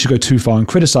mean that we should go too far in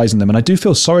criticizing them. And I do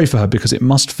feel sorry for her, because it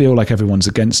must feel like everyone's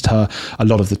against her a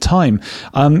lot of the time.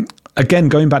 Again,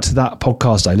 going back to that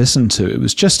podcast I listened to, it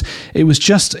was just,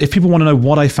 if people want to know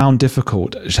what I found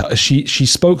difficult, she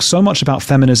spoke so much about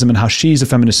feminism and how she's a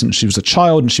feminist and she was a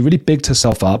child and she really bigged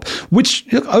herself up,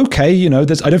 which, okay, I don't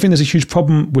think there's a huge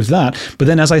problem with that. But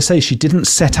then, as I say, she didn't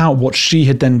set out what she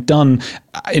had then done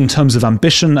in terms of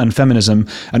ambition and feminism.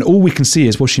 And all we can see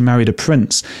is, well, she married a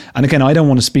prince. And again, I don't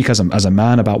want to speak as a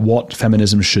man about what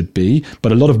feminism should be,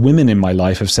 but a lot of women in my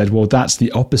life have said, well, that's the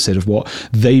opposite of what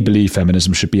they believe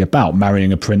feminism should be about,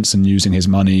 marrying a prince and using his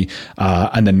money.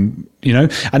 And then,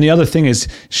 and the other thing is,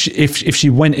 if she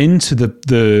went into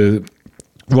the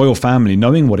royal family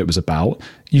knowing what it was about,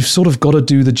 you've sort of got to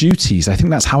do the duties. I think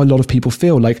that's how a lot of people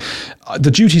feel. Like, the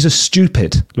duties are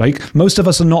stupid. Like, most of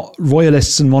us are not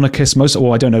royalists and monarchists.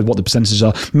 I don't know what the percentages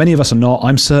are. Many of us are not.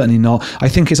 I'm certainly not. I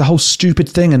think it's a whole stupid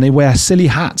thing, and they wear silly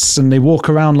hats and they walk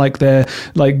around like they're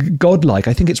like godlike.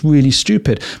 I think it's really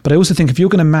stupid. But I also think if you're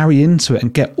going to marry into it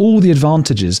and get all the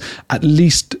advantages, at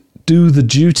least do the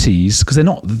duties, because they're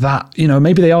not that,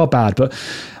 maybe they are bad,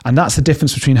 and that's the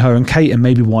difference between her and Kate, and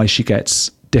maybe why she gets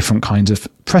different kinds of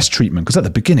press treatment, because at the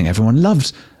beginning everyone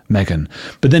loved Meghan.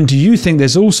 But then, do you think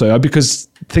there's also, because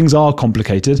things are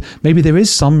complicated, maybe there is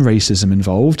some racism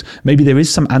involved, maybe there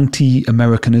is some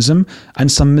anti-Americanism and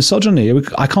some misogyny?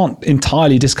 I can't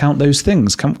entirely discount those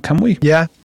things, can we? Yeah.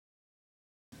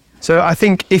 So I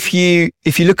think if you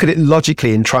look at it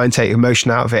logically and try and take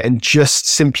emotion out of it and just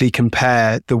simply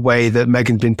compare the way that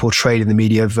Meghan's been portrayed in the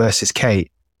media versus Kate,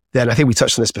 then I think we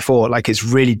touched on this before, like, it's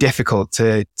really difficult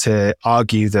to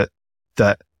argue that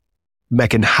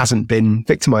Meghan hasn't been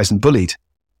victimized and bullied.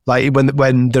 Like,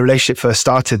 when the relationship first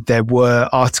started, there were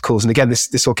articles, and again,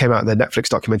 this all came out in the Netflix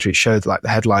documentary. It showed like the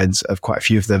headlines of quite a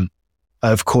few of them,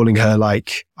 of calling her,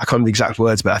 like, I can't remember the exact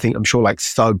words, but I'm sure like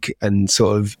thug, and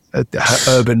sort of her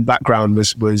urban background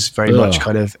was very much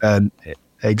kind of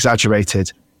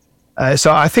exaggerated.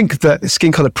 So I think that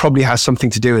skin color probably has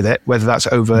something to do with it, whether that's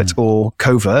overt or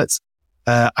covert.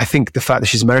 I think the fact that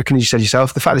she's American, as you said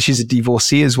yourself, the fact that she's a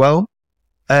divorcee as well.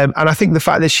 And I think the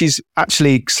fact that she's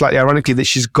actually, slightly ironically, that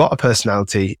she's got a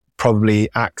personality probably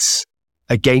acts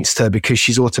against her, because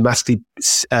she's automatically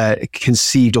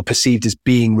conceived or perceived as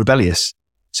being rebellious.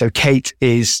 So Kate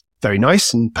is very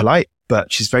nice and polite,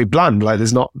 but she's very bland. Like,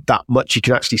 there's not that much you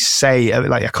can actually say.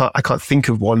 Like, I can't think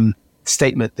of one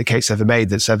statement that Kate's ever made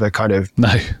that's ever kind of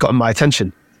gotten my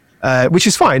attention, which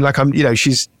is fine. Like,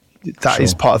 that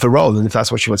is part of her role, and if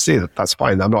that's what she wants to do, that's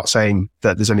fine. I'm not saying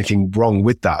that there's anything wrong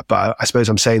with that, but I suppose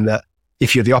I'm saying that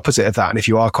if you're the opposite of that, and if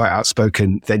you are quite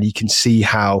outspoken, then you can see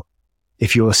how,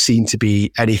 if you're seen to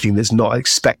be anything that's not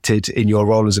expected in your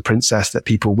role as a princess, that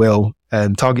people will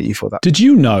target you for that. Did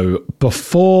you know,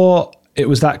 before it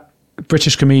was that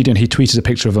British comedian, he tweeted a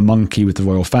picture of a monkey with the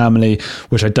royal family,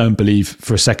 which I don't believe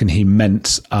for a second he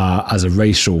meant as a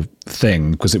racial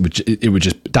thing, because it would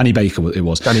just Danny Baker,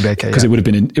 because it would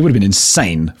have been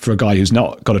insane for a guy who's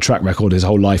not got a track record his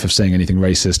whole life of saying anything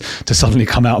racist to suddenly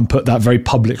come out and put that very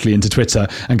publicly into Twitter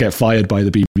and get fired by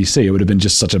the BBC. It would have been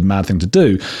just such a mad thing to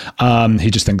do. He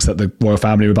just thinks that the royal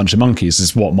family are a bunch of monkeys,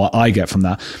 is what I get from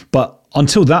that. But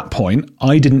until that point,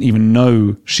 I didn't even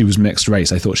know she was mixed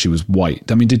race. I thought she was white.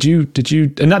 I mean, did you?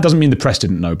 And that doesn't mean the press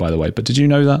didn't know, by the way, but did you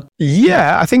know that?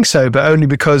 Yeah, I think so, but only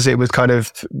because it was kind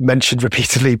of mentioned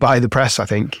repeatedly by the press, I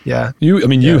think. Yeah.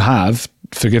 You have,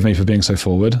 forgive me for being so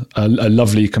forward, a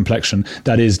lovely complexion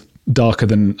that is darker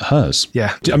than hers.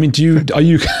 Yeah. I mean, are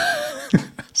you...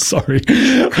 Sorry.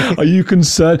 Are you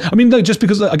concerned? I mean, no, just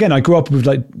because, again, I grew up with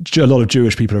like a lot of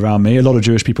Jewish people around me. A lot of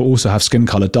Jewish people also have skin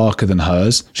color darker than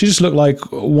hers. She just looked like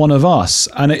one of us.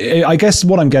 And I guess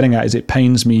what I'm getting at is, it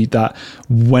pains me that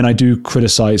when I do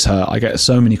criticize her, I get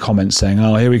so many comments saying,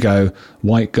 oh, here we go,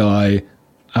 white guy,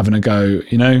 having a go,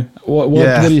 you know? What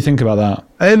do you think about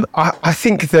that? I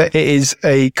think that it is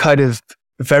a kind of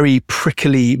very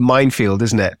prickly minefield,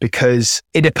 isn't it? Because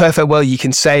in a perfect world, you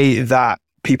can say that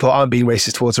people aren't being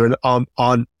racist towards her and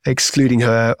aren't excluding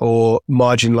her or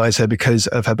marginalize her because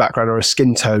of her background or her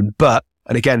skin tone. But,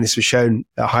 and again, this was shown,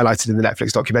 highlighted in the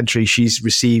Netflix documentary, she's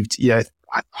received,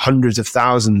 hundreds of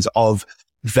thousands of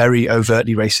very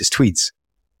overtly racist tweets.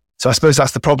 So I suppose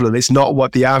that's the problem. It's not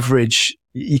what the average,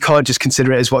 you can't just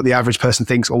consider it as what the average person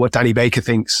thinks or what Danny Baker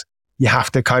thinks. You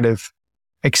have to kind of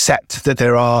accept that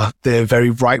there are the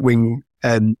very right-wing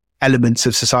elements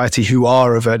of society who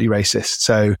are overtly racist.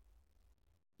 So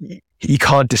you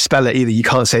can't dispel it either. You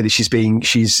can't say that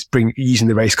she's using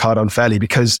the race card unfairly,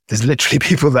 because there's literally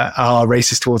people that are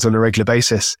racist towards her on a regular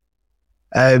basis.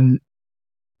 And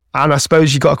I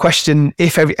suppose you've got a question,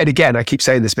 and again, I keep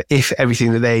saying this, but if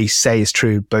everything that they say is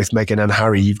true, both Meghan and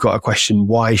Harry, you've got a question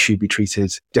why she'd be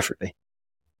treated differently.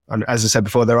 And as I said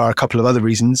before, there are a couple of other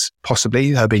reasons,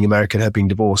 possibly her being American, her being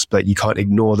divorced, but you can't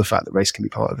ignore the fact that race can be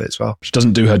part of it as well. She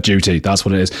doesn't do her duty. That's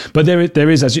what it is. But there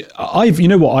is,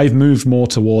 I've moved more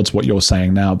towards what you're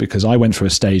saying now, because I went through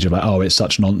a stage of like, oh, it's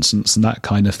such nonsense and that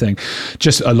kind of thing.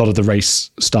 Just a lot of the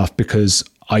race stuff, because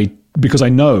I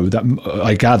know that,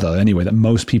 I gather anyway, that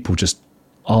most people just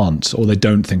aren't, or they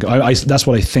don't think. That's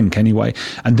what I think anyway.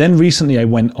 And then recently I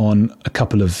went on a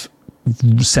couple of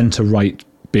centre-right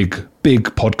big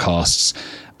podcasts,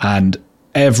 and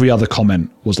every other comment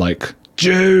was like,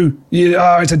 Jew,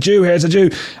 it's a Jew here, it's a Jew.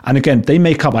 And again, they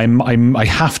make up, I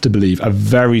have to believe, a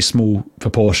very small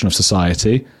proportion of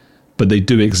society, but they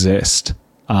do exist.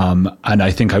 And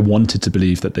I think I wanted to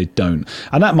believe that they don't.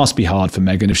 And that must be hard for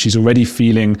Meghan if she's already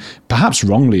feeling, perhaps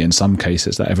wrongly in some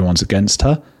cases, that everyone's against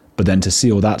her. But then to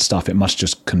see all that stuff, it must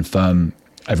just confirm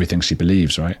everything she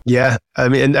believes, right? Yeah. I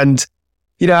mean, and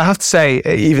I have to say,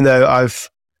 even though I've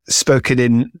spoken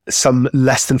in some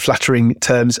less than flattering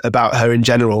terms about her in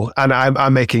general, and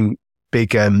I'm making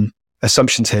big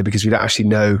assumptions here because we don't actually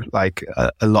know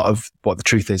a lot of what the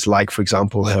truth is, like, for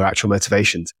example, her actual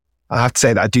motivations. I have to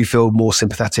say that I do feel more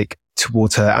sympathetic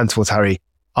towards her and towards Harry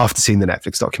after seeing the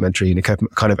Netflix documentary, and it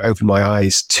kind of opened my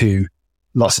eyes to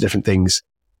lots of different things.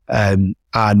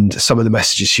 And some of the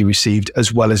messages she received,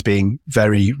 as well as being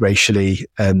very racially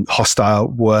hostile,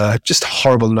 were just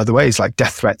horrible in other ways, like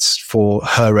death threats for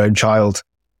her own child,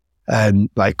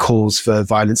 like calls for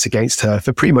violence against her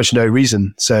for pretty much no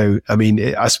reason. So, I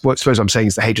mean, I suppose what I'm saying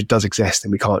is that hatred does exist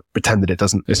and we can't pretend that it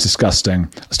doesn't. It's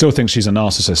disgusting. I still think she's a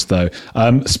narcissist, though.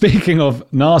 Speaking of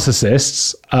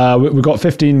narcissists, we've got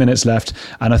 15 minutes left,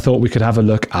 and I thought we could have a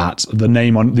look at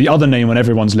the other name on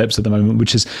everyone's lips at the moment,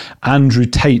 which is Andrew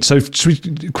Tate. So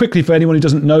quickly, for anyone who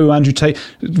doesn't know Andrew Tate,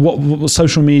 what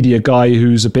social media guy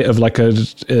who's a bit of like a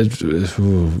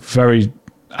very...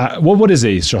 what is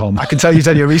he, Shaham? I can tell you've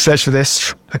done your research for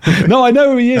this. No, I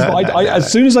know who he is, but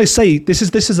as soon as I say this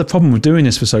is the problem with doing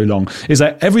this for so long, is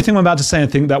that everything I'm about to say, I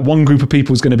think that one group of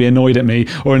people is going to be annoyed at me,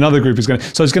 or another group is going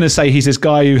to. So I was going to say he's this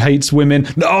guy who hates women.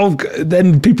 No,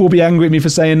 then people will be angry at me for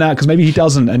saying that, because maybe he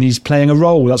doesn't, and he's playing a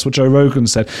role. That's what Joe Rogan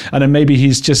said. And then maybe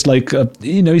he's just like,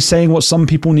 he's saying what some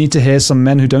people need to hear, some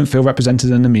men who don't feel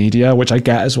represented in the media, which I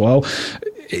get as well.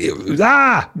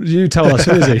 You tell us,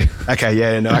 who is he? Okay,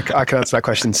 yeah, no, I can answer that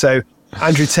question. So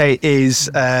Andrew Tate is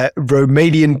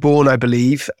Romanian born, I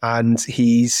believe, and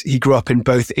he grew up in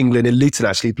both England and Luton,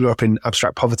 actually. He grew up in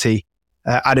abstract poverty,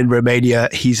 and in Romania.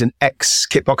 He's an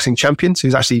ex-kickboxing champion, so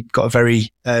he's actually got a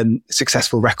very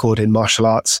successful record in martial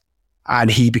arts, and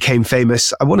he became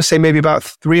famous, I want to say maybe about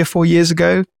 3 or 4 years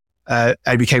ago, and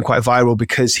became quite viral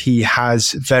because he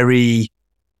has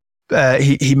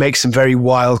he makes some very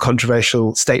wild,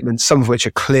 controversial statements, some of which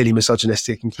are clearly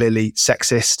misogynistic and clearly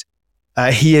sexist.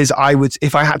 He is,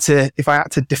 if I had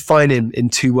to define him in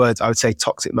 2 words, I would say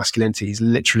toxic masculinity. He's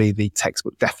literally the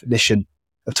textbook definition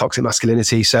of toxic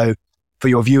masculinity. So for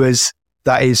your viewers,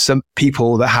 that is some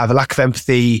people that have a lack of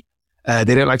empathy. They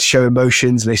don't like to show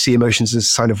emotions, and they see emotions as a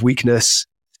sign of weakness.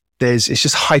 It's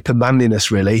just hyper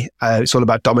manliness, really. It's all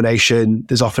about domination.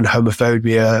 There's often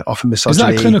homophobia, often misogyny.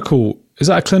 Is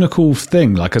that a clinical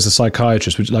thing, like as a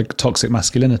psychiatrist, which like toxic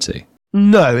masculinity?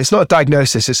 No, it's not a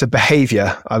diagnosis. It's a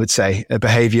behavior, I would say. A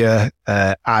behavior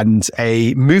and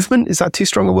a movement. Is that too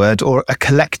strong a word? Or a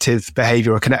collective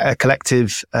behavior, or a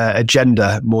collective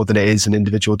agenda, more than it is an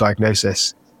individual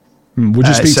diagnosis. Would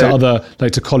you speak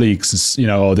to colleagues,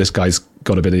 this guy's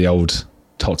got a bit of the old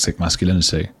toxic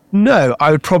masculinity? No,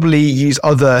 I would probably use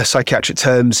other psychiatric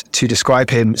terms to describe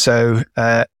him. So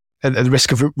at the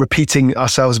risk of repeating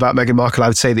ourselves about Meghan Markle, I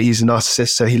would say that he's a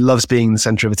narcissist. So he loves being the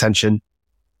center of attention.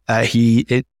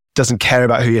 He doesn't care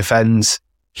about who he offends.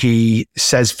 He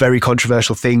says very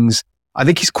controversial things. I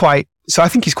think he's quite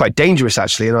dangerous,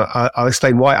 actually. And I'll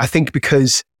explain why. I think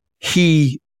because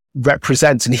he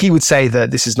represents, and he would say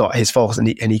that this is not his fault and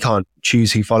he can't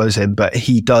choose who follows him, but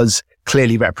he does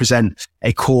clearly represent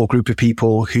a core group of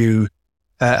people who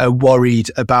are worried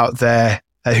about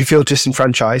who feel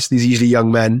disenfranchised. These are usually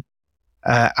young men,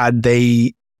 and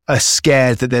they are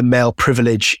scared that their male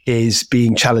privilege is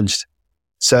being challenged.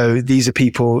 So these are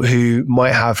people who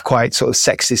might have quite sort of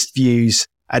sexist views,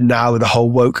 and now with the whole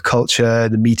woke culture,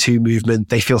 the Me Too movement,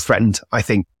 they feel threatened, I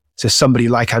think. So somebody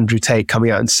like Andrew Tate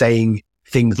coming out and saying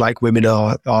things like women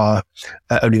are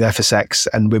only there for sex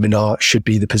and women should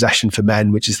be the possession for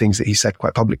men, which is things that he said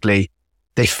quite publicly,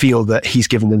 they feel that he's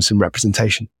given them some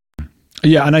representation.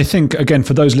 Yeah, and I think, again,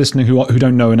 for those listening who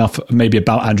don't know enough maybe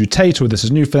about Andrew Tate or this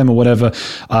is new for them or whatever,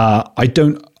 I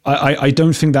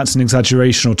don't think that's an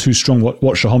exaggeration or too strong what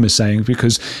Shahom is saying,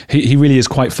 because he really is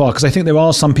quite far. Because I think there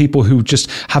are some people who just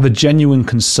have a genuine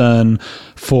concern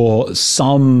for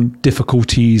some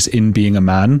difficulties in being a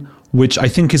man, which I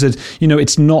think is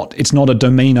it's not a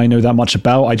domain I know that much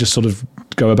about. I just sort of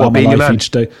go about my life each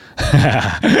day.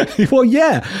 Well,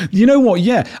 yeah, you know what?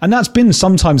 Yeah. And that's been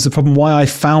sometimes the problem why I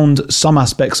found some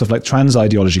aspects of like trans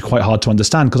ideology quite hard to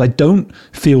understand, because I don't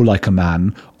feel like a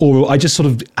man, or I just sort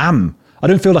of am. I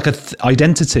don't feel like an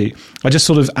identity. I just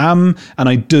sort of am, and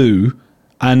I do,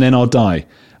 and then I'll die.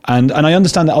 And I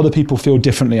understand that other people feel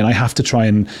differently, and I have to try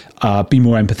and be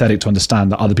more empathetic to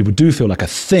understand that other people do feel like a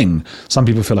thing. Some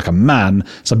people feel like a man,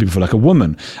 some people feel like a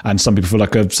woman, and some people feel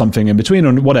like something in between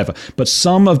or whatever. But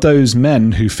some of those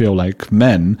men who feel like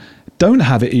men don't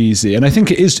have it easy. And I think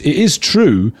it is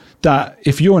true that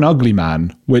if you're an ugly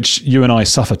man, which you and I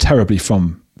suffer terribly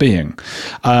from being,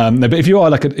 but if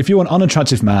you're an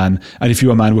unattractive man, and if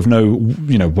you're a man with no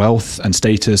wealth and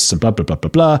status and blah blah blah blah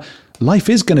blah, life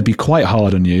is going to be quite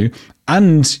hard on you.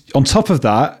 And on top of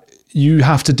that, you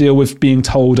have to deal with being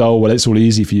told, oh well, it's all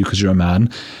easy for you because you're a man.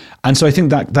 And so I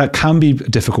think that can be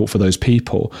difficult for those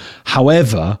people.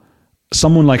 However,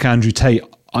 someone like Andrew Tate,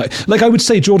 I would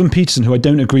say Jordan Peterson, who I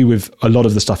don't agree with a lot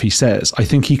of the stuff he says, I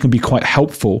think he can be quite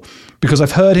helpful, because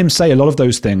I've heard him say a lot of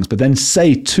those things, but then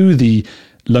say to the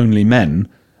lonely men,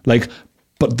 like,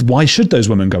 but why should those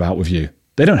women go out with you?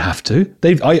 They don't have to.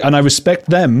 I respect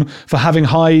them for having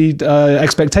high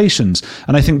expectations.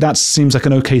 And I think that seems like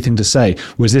an okay thing to say.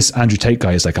 Whereas this Andrew Tate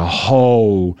guy is like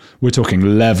we're talking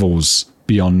levels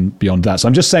beyond that. So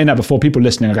I'm just saying that before people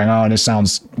listening are going, oh, this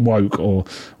sounds woke or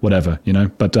whatever,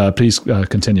 but please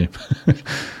continue.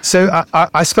 So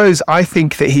I suppose I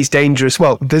think that he's dangerous.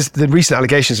 Well, there's the recent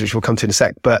allegations, which we'll come to in a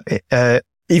sec, but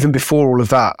even before all of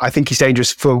that, I think he's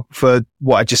dangerous for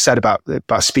what I just said about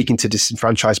speaking to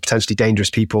disenfranchised, potentially dangerous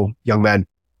people, young men.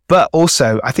 But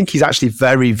also, I think he's actually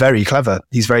very, very clever.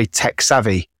 He's very tech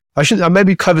savvy.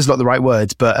 Maybe clever is not the right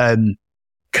word, but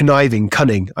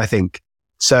cunning, I think.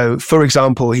 So, for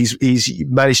example, he's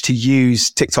managed to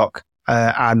use TikTok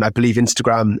and I believe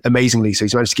Instagram amazingly. So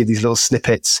he's managed to give these little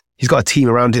snippets. He's got a team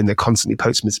around him that constantly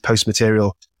post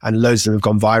material, and loads of them have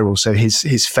gone viral. So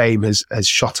his fame has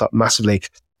shot up massively.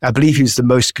 I believe he was the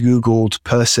most Googled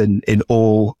person in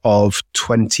all of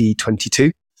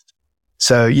 2022.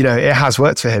 So, it has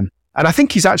worked for him. And I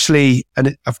think he's actually,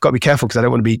 and I've got to be careful because I don't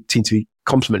want to be seen to be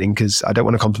complimenting, because I don't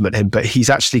want to compliment him, but he's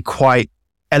actually quite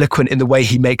eloquent in the way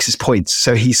he makes his points.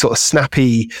 So he's sort of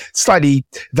snappy, slightly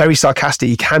very sarcastic.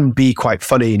 He can be quite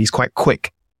funny, and he's quite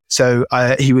quick. So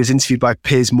he was interviewed by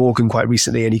Piers Morgan quite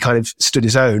recently, and he kind of stood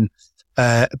his own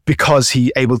because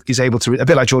he's able to, a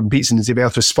bit like Jordan Peterson, is able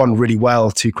to respond really well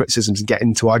to criticisms and get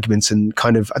into arguments and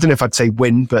kind of, I don't know if I'd say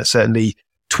win, but certainly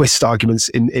twist arguments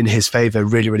in his favor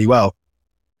really, really well.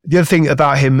 The other thing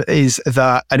about him is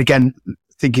that, and again,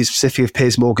 thinking specifically of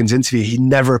Piers Morgan's interview, he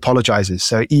never apologizes.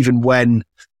 So even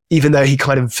though he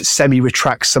kind of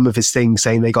semi-retracts some of his things,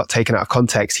 saying they got taken out of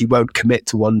context, he won't commit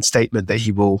to one statement that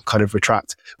he will kind of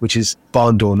retract, which is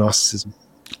barn door narcissism.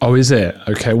 Oh, is it?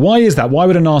 Okay. Why is that? Why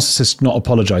would a narcissist not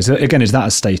apologize? Again, is that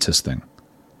a status thing?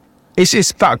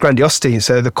 It's about grandiosity.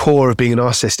 So the core of being a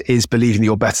narcissist is believing that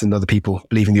you're better than other people,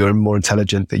 believing that you're more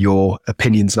intelligent, that your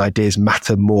opinions and ideas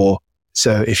matter more.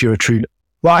 So if you're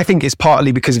well, I think it's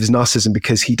partly because of his narcissism,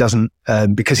 because he doesn't,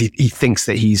 because he thinks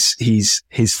that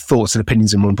his thoughts and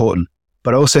opinions are more important.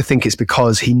 But I also think it's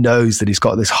because he knows that he's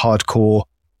got this hardcore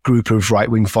group of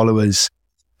right-wing followers,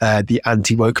 the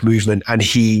anti-woke movement, and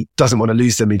he doesn't want to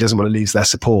lose them. He doesn't want to lose their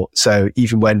support. So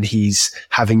even when he's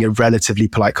having a relatively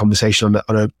polite conversation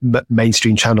on a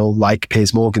mainstream channel like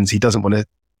Piers Morgan's, he doesn't want to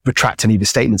retract any of his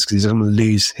statements because he doesn't want to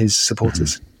lose his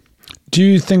supporters. Mm-hmm. Do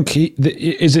you think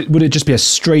would it just be a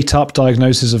straight up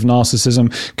diagnosis of narcissism?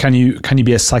 Can you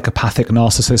be a psychopathic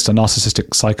narcissist, a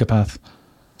narcissistic psychopath?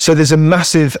 So there's a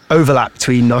massive overlap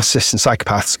between narcissists and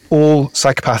psychopaths. All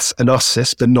psychopaths are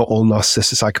narcissists, but not all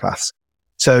narcissists are psychopaths.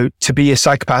 So to be a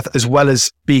psychopath, as well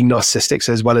as being narcissistic,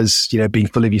 so as well as, being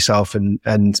full of yourself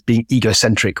and being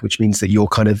egocentric, which means that you're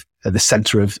kind of at the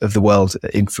center of the world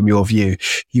from your view,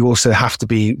 you also have to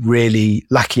be really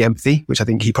lacking empathy, which I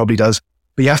think he probably does,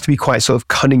 but you have to be quite sort of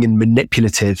cunning and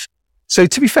manipulative. So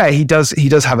to be fair, he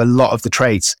does have a lot of the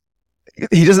traits.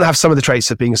 He doesn't have some of the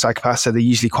traits of being a psychopath, so they're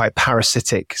usually quite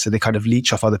parasitic. So they kind of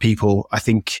leech off other people. I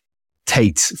think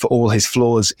Tate, for all his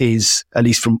flaws, is, at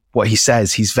least from what he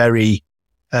says, he's very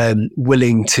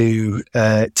willing to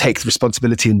take the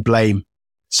responsibility and blame.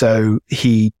 So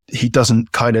he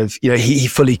doesn't kind of, he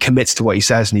fully commits to what he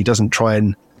says, and he doesn't try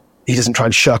and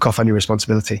shirk off any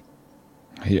responsibility.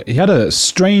 He had a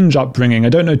strange upbringing. I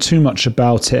don't know too much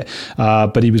about it,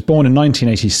 but he was born in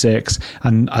 1986,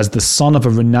 and as the son of a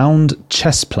renowned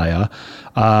chess player,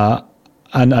 this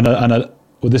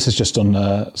is just on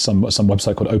some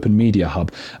website called Open Media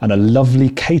Hub, and a lovely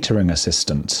catering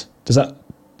assistant.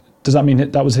 Does that mean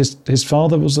that was his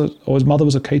father or his mother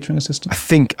was a catering assistant? I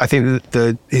think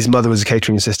that his mother was a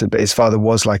catering assistant, but his father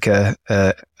was like a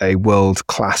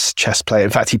world-class chess player.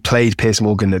 In fact, he played Piers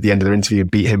Morgan at the end of their interview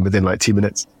and beat him within like 2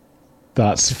 minutes.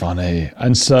 That's funny.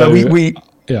 And so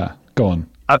yeah, go on.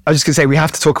 I was just going to say, we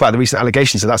have to talk about the recent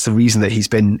allegations. So that's the reason that he's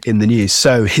been in the news.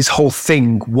 So his whole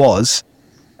thing was,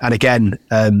 and again,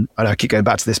 I keep going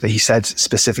back to this, but he said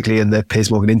specifically in the Piers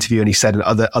Morgan interview, and he said in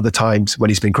other times when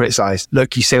he's been criticised,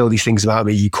 look, you say all these things about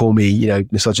me, you call me,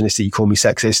 misogynistic, you call me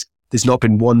sexist. There's not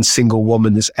been one single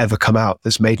woman that's ever come out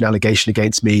that's made an allegation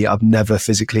against me. I've never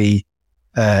physically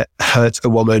hurt a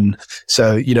woman.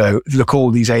 So, look,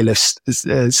 all these A-list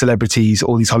celebrities,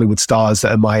 all these Hollywood stars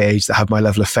that are my age, that have my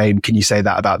level of fame, can you say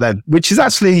that about them? Which is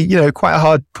actually, quite a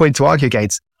hard point to argue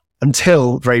against.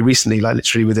 Until very recently, like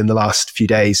literally within the last few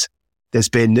days, there's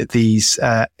been he's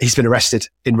been arrested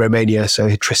in Romania.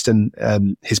 So Tristan,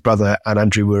 his brother, and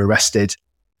Andrew were arrested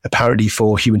apparently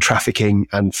for human trafficking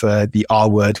and for the R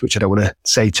word, which I don't want to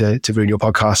say to ruin your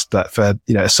podcast, but for,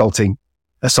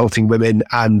 assaulting women.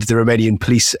 And the Romanian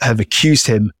police have accused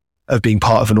him of being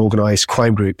part of an organized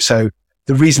crime group. So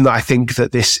the reason that I think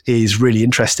that this is really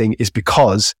interesting is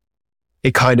because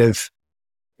it kind of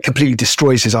completely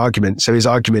destroys his argument. So his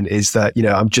argument is that,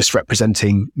 I'm just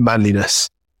representing manliness.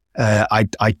 I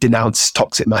denounce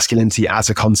toxic masculinity as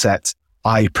a concept.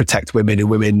 I protect women, and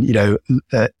women,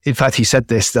 in fact, he said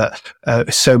this, that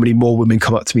so many more women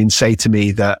come up to me and say to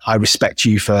me that I respect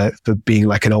you for being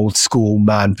like an old school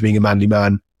man, for being a manly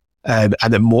man. And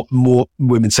then more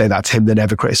women say that to him than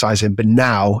ever criticize him. But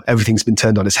now everything's been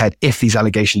turned on is head. If these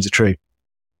allegations are true,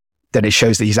 then it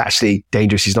shows that he's actually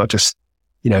dangerous. He's not just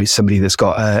somebody that's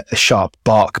got a sharp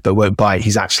bark but won't bite.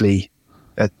 He's actually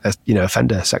a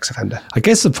sex offender. I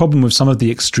guess the problem with some of the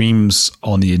extremes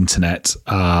on the internet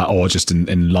or just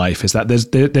in life is that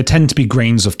there tend to be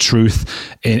grains of truth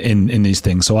in these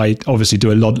things. So I obviously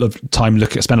spend a lot of time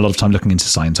looking into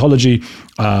Scientology,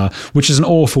 which is an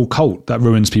awful cult that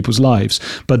ruins people's lives.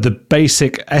 But the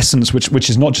basic essence, which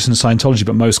is not just in Scientology,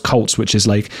 but most cults, which is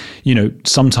like,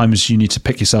 sometimes you need to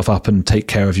pick yourself up and take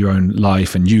care of your own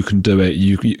life, and you can do it.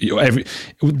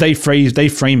 They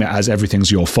frame it as everything's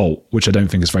your fault, which I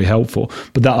don't think is very helpful.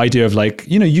 But that idea of like,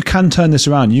 you can turn this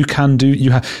around,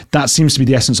 that seems to be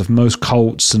the essence of most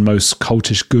cults and most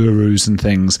cultish gurus and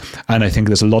things. And I think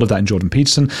there's a lot of that in Jordan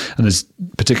Peterson, and there's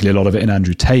particularly a lot of it in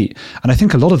Andrew Tate. And I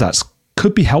think a lot of that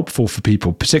could be helpful for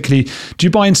people. Particularly, do you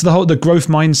buy into the growth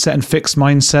mindset and fixed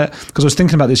mindset? Because I was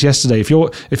thinking about this yesterday. If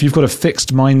you've got a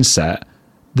fixed mindset,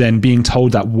 then being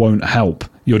told that won't help.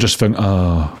 You're just thinking,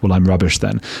 oh, well, I'm rubbish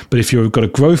then. But if you've got a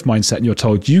growth mindset and you're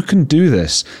told you can do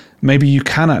this, maybe you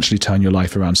can actually turn your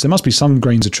life around. So there must be some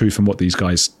grains of truth in what these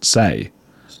guys say.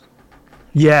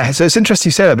 Yeah, so it's interesting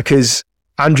you say that, because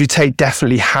Andrew Tate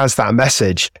definitely has that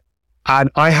message. And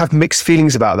I have mixed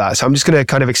feelings about that. So I'm just going to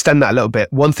kind of extend that a little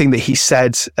bit. One thing that he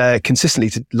said consistently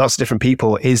to lots of different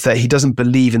people is that he doesn't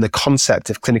believe in the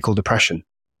concept of clinical depression.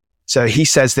 So he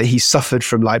says that he suffered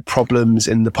from like problems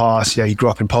in the past. He grew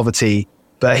up in poverty,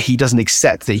 but he doesn't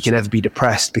accept that he can ever be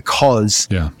depressed because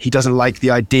he doesn't like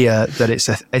the idea that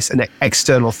it's an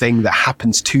external thing that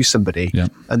happens to somebody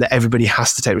and that everybody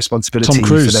has to take responsibility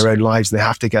for their own lives and they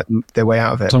have to get their way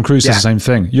out of it. Tom Cruise does the same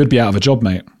thing. You'd be out of a job,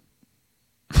 mate.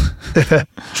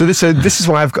 So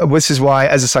this is why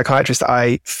as a psychiatrist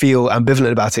I feel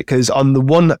ambivalent about it, because on the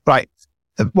one,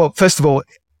 first of all,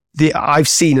 I've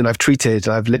seen and I've treated,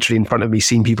 and I've literally in front of me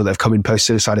seen people that have come in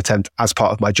post-suicide attempt as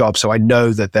part of my job. So I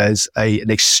know that there's an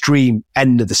extreme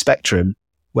end of the spectrum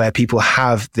where people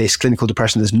have this clinical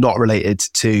depression that's not related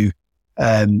to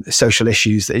social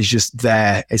issues that is just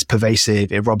there. It's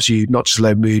pervasive. It robs you not just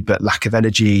low mood, but lack of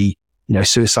energy,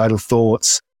 suicidal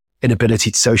thoughts,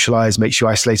 inability to socialize, makes you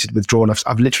isolated, withdrawn.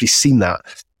 I've literally seen that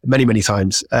many, many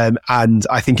times. And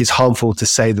I think it's harmful to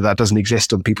say that doesn't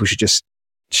exist, or people should just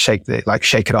shake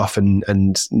it off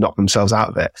and knock themselves out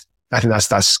of it. I think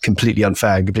that's completely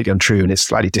unfair and completely untrue, and it's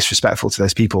slightly disrespectful to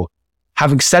those people.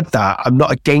 Having said that, I'm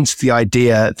not against the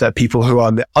idea that people who are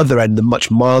on the other end, the much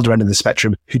milder end of the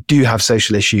spectrum, who do have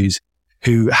social issues,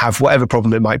 who have whatever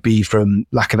problem it might be, from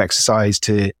lack of exercise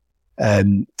to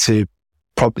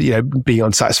being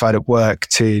unsatisfied at work,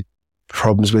 to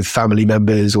problems with family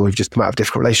members, or who've just come out of a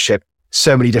difficult relationship,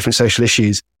 so many different social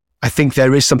issues. I think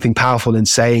there is something powerful in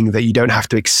saying that you don't have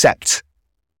to accept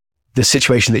the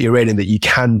situation that you're in, and that you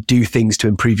can do things to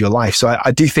improve your life. So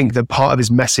I do think that part of his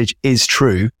message is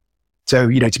true. So,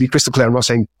 to be crystal clear, I'm not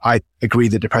saying I agree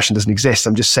that depression doesn't exist.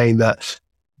 I'm just saying that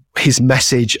his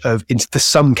message for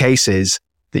some cases,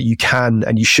 that you can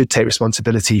and you should take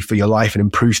responsibility for your life and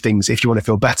improve things if you want to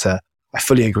feel better, I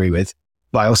fully agree with.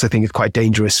 But I also think it's quite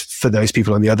dangerous for those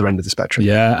people on the other end of the spectrum.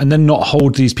 Yeah, and then not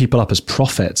hold these people up as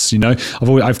prophets.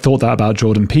 I've thought that about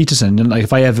Jordan Peterson. And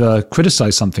if I ever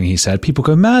criticize something he said, people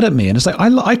go mad at me. And it's like,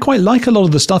 I quite like a lot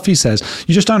of the stuff he says.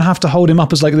 You just don't have to hold him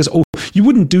up as like this. Oh, you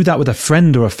wouldn't do that with a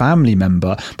friend or a family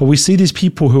member. But we see these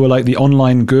people who are like the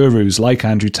online gurus, like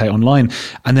Andrew Tate online,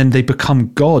 and then they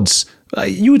become gods.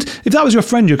 If that was your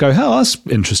friend, you'd go, "Oh, that's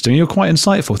interesting. You're quite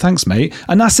insightful. Thanks, mate."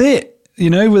 And that's it.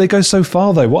 Where they go so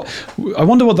far though. I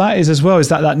wonder what that is as well. Is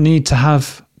that need to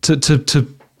have to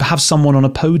have someone on a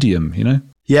podium?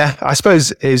 Yeah, I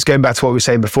suppose it's going back to what we were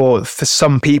saying before. For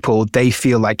some people, they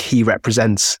feel like he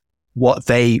represents what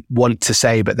they want to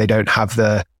say, but they don't have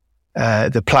the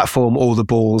platform or the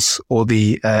balls or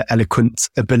the eloquent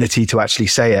ability to actually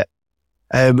say it.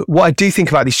 What I do think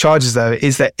about these charges, though,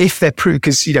 is that if they're proved,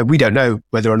 because we don't know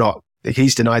whether or not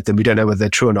he's denied them, we don't know whether they're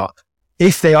true or not.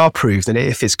 If they are proved, and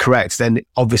if it's correct, then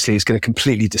obviously it's going to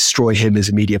completely destroy him as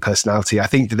a media personality. I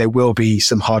think that there will be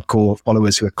some hardcore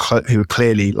followers who are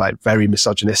clearly like very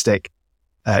misogynistic,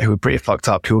 who are pretty fucked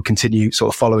up, who will continue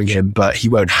sort of following him, but he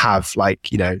won't have a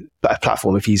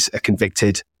platform. If he's a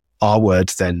convicted R-word,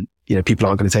 then people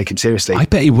aren't going to take him seriously. I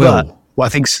bet he will. I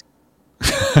think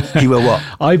he will what?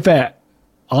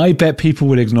 I bet people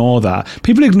will ignore that.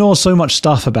 People ignore so much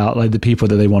stuff about like the people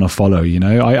that they want to follow,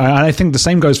 I think the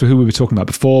same goes for who we were talking about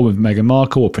before with Meghan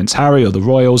Markle or Prince Harry or the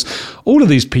royals. All of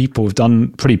these people have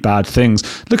done pretty bad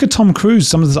things. Look at Tom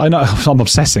Cruise. I know I'm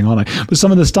obsessing, aren't I? But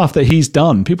some of the stuff that he's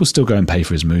done, people still go and pay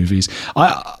for his movies.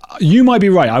 You might be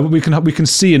right. We can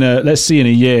see let's see in a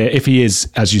year if he is,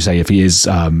 as you say,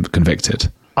 convicted.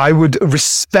 I would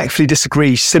respectfully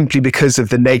disagree, simply because of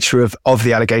the nature of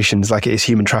the allegations, like it is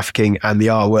human trafficking and the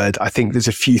R word. I think there's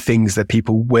a few things that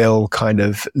people will kind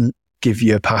of give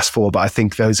you a pass for, but I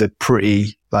think those are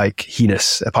pretty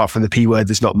heinous. Apart from the P word,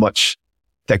 there's not much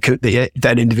that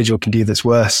an individual can do that's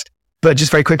worse. But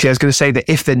just very quickly, I was going to say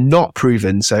that if they're not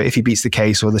proven, so if he beats the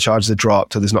case or the charges are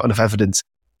dropped or there's not enough evidence,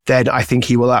 then I think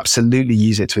he will absolutely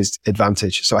use it to his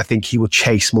advantage. So I think he will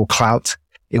chase more clout.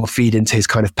 It will feed into his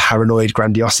kind of paranoid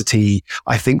grandiosity.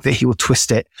 I think that he will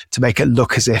twist it to make it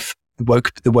look as if the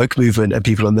woke movement and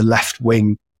people on the left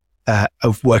wing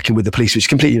of working with the police, which is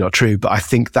completely not true. But I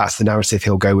think that's the narrative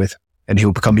he'll go with, and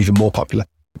he'll become even more popular.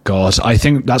 God, I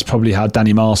think that's probably how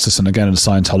Danny Masterson, again, a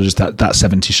Scientologist, that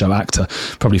 70s show actor,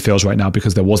 probably feels right now,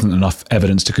 because there wasn't enough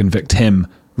evidence to convict him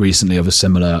recently of a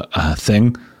similar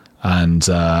thing. And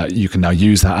you can now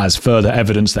use that as further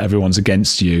evidence that everyone's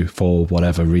against you for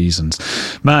whatever reasons.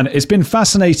 Man, it's been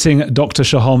fascinating, Dr.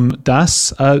 Shahom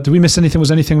Das. Did we miss anything? Was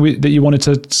there anything that you wanted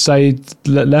to say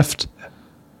left?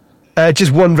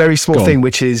 Just one very small thing,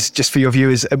 which is just for your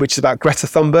viewers, which is about Greta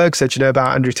Thunberg. So do you know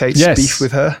about Andrew Tate's beef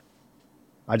with her?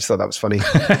 I just thought that was funny.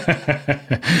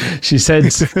 She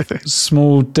said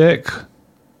small dick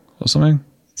or something.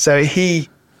 So I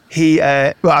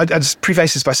just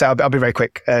preface this by saying, I'll be very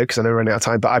quick because I know we're running out of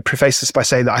time, but I preface this by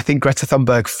saying that I think Greta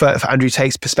Thunberg, for Andrew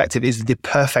Tate's perspective, is the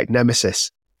perfect nemesis,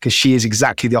 because she is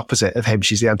exactly the opposite of him.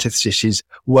 She's the antithesis. She's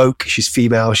woke, she's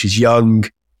female, she's young.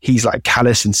 He's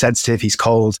callous and sensitive. He's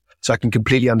cold. So I can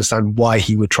completely understand why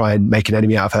he would try and make an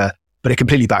enemy out of her, but it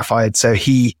completely backfired. So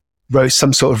he wrote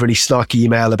some sort of really snarky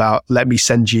email about, let me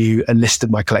send you a list of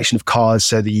my collection of cars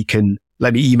so that you can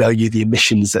let me email you the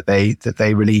emissions that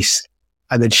they release.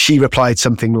 And then she replied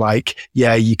something like,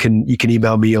 yeah, you can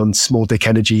email me on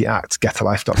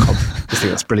smalldickenergy@getalife.com. I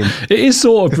think that's brilliant. It is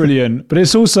sort of brilliant, but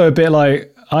it's also a bit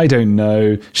like, I don't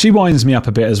know. She winds me up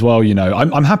a bit as well,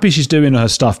 I'm happy she's doing her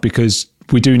stuff, because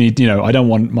we do need, I don't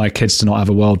want my kids to not have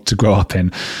a world to grow up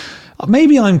in.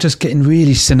 Maybe I'm just getting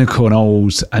really cynical and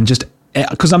old, and just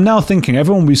because I'm now thinking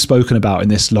everyone we've spoken about in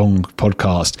this long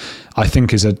podcast, I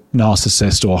think is a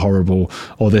narcissist or horrible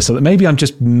or this or that. Maybe I'm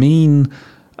just mean.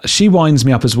 She winds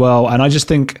me up as well. And I just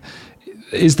think,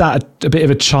 is that a bit of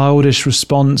a childish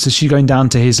response? Is she going down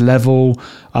to his level?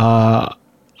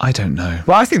 I don't know.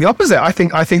 Well, I think the opposite. I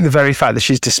think the very fact that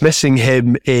she's dismissing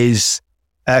him is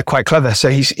quite clever.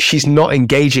 So she's not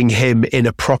engaging him in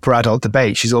a proper adult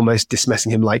debate. She's almost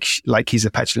dismissing him like he's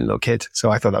a petulant little kid. So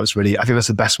I thought that was I think that's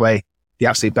the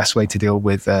absolute best way to deal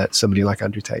with somebody like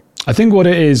Andrew Tate. I think what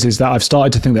it is that I've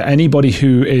started to think that anybody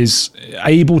who is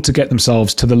able to get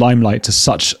themselves to the limelight to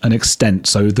such an extent,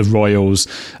 so the royals,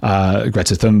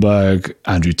 Greta Thunberg,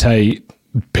 Andrew Tate,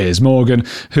 Piers Morgan,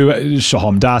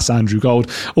 Shaham Das, Andrew Gold,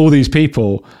 all these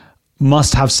people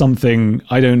must have something,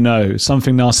 I don't know,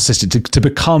 something narcissistic to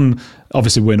become.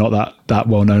 Obviously, we're not that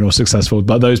well known or successful,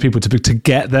 but those people to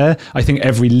get there, I think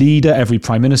every leader, every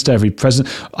prime minister, every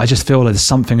president, I just feel there's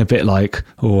something a bit like,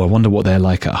 oh, I wonder what they're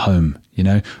like at home, you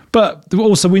know. But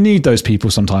also, we need those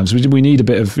people sometimes. We need a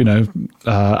bit of, you know,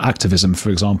 activism, for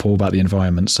example, about the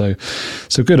environment. So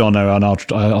good on her, and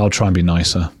I'll try and be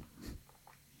nicer.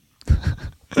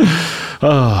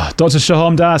 Dr.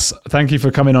 Shaham Das, thank you for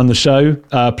coming on the show.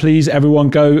 Please, everyone,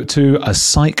 go to A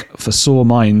Psych for Sore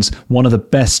Minds, one of the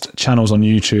best channels on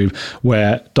YouTube,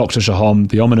 where Dr. Shaham,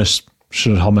 the ominous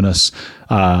Shahaminous,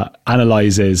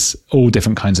 analyzes all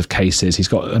different kinds of cases. He's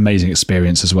got amazing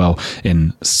experience as well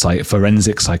in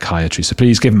forensic psychiatry. So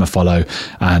please give him a follow.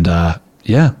 And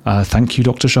thank you,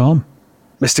 Dr. Shaham.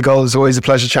 Mr. Gold, it's always a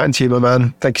pleasure chatting to you, my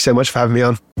man. Thank you so much for having me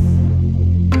on.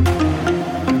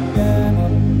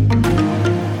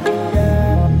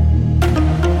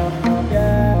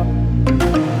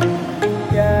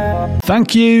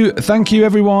 Thank you,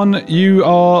 everyone. You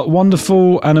are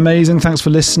wonderful and amazing. Thanks for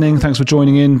listening. Thanks for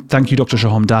joining in. Thank you, Dr.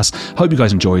 Shaham Das. Hope you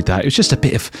guys enjoyed that. It was just a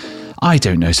bit of, I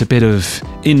don't know, it's a bit of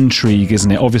intrigue,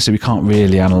 isn't it? Obviously, we can't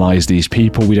really analyse these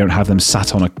people. We don't have them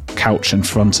sat on a couch in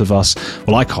front of us.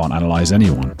 Well, I can't analyse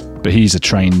anyone, but he's a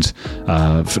trained,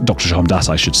 Dr. Shaham Das,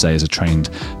 I should say, is a trained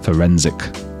forensic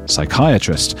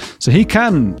psychiatrist, so he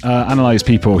can analyze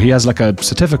people. He has like a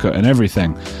certificate and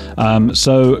everything,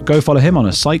 so go follow him on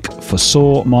A Psych for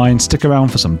Sore Minds. Stick around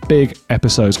for some big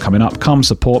episodes coming up. Come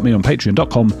support me on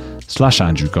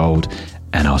patreon.com/Andrew Gold,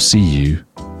 and I'll see you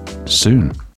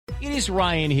soon. It is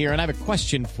Ryan here, and I have a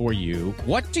question for you.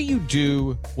 What do you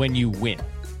do when you win?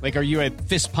 Like, are you a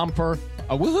fist pumper,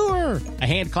 a woohooer, a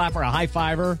hand clapper, a high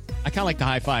fiver? I kind of like the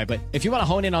high five, but if you want to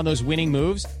hone in on those winning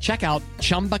moves, check out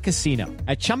Chumba Casino.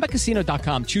 At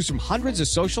ChumbaCasino.com, choose from hundreds of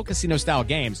social casino style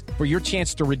games for your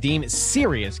chance to redeem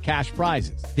serious cash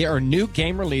prizes. There are new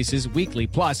game releases weekly,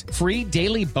 plus free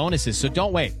daily bonuses. So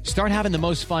don't wait. Start having the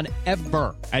most fun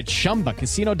ever at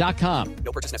ChumbaCasino.com.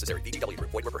 No purchase necessary. VGW Group.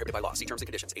 Void where prohibited by law. See terms and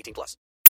conditions. 18+.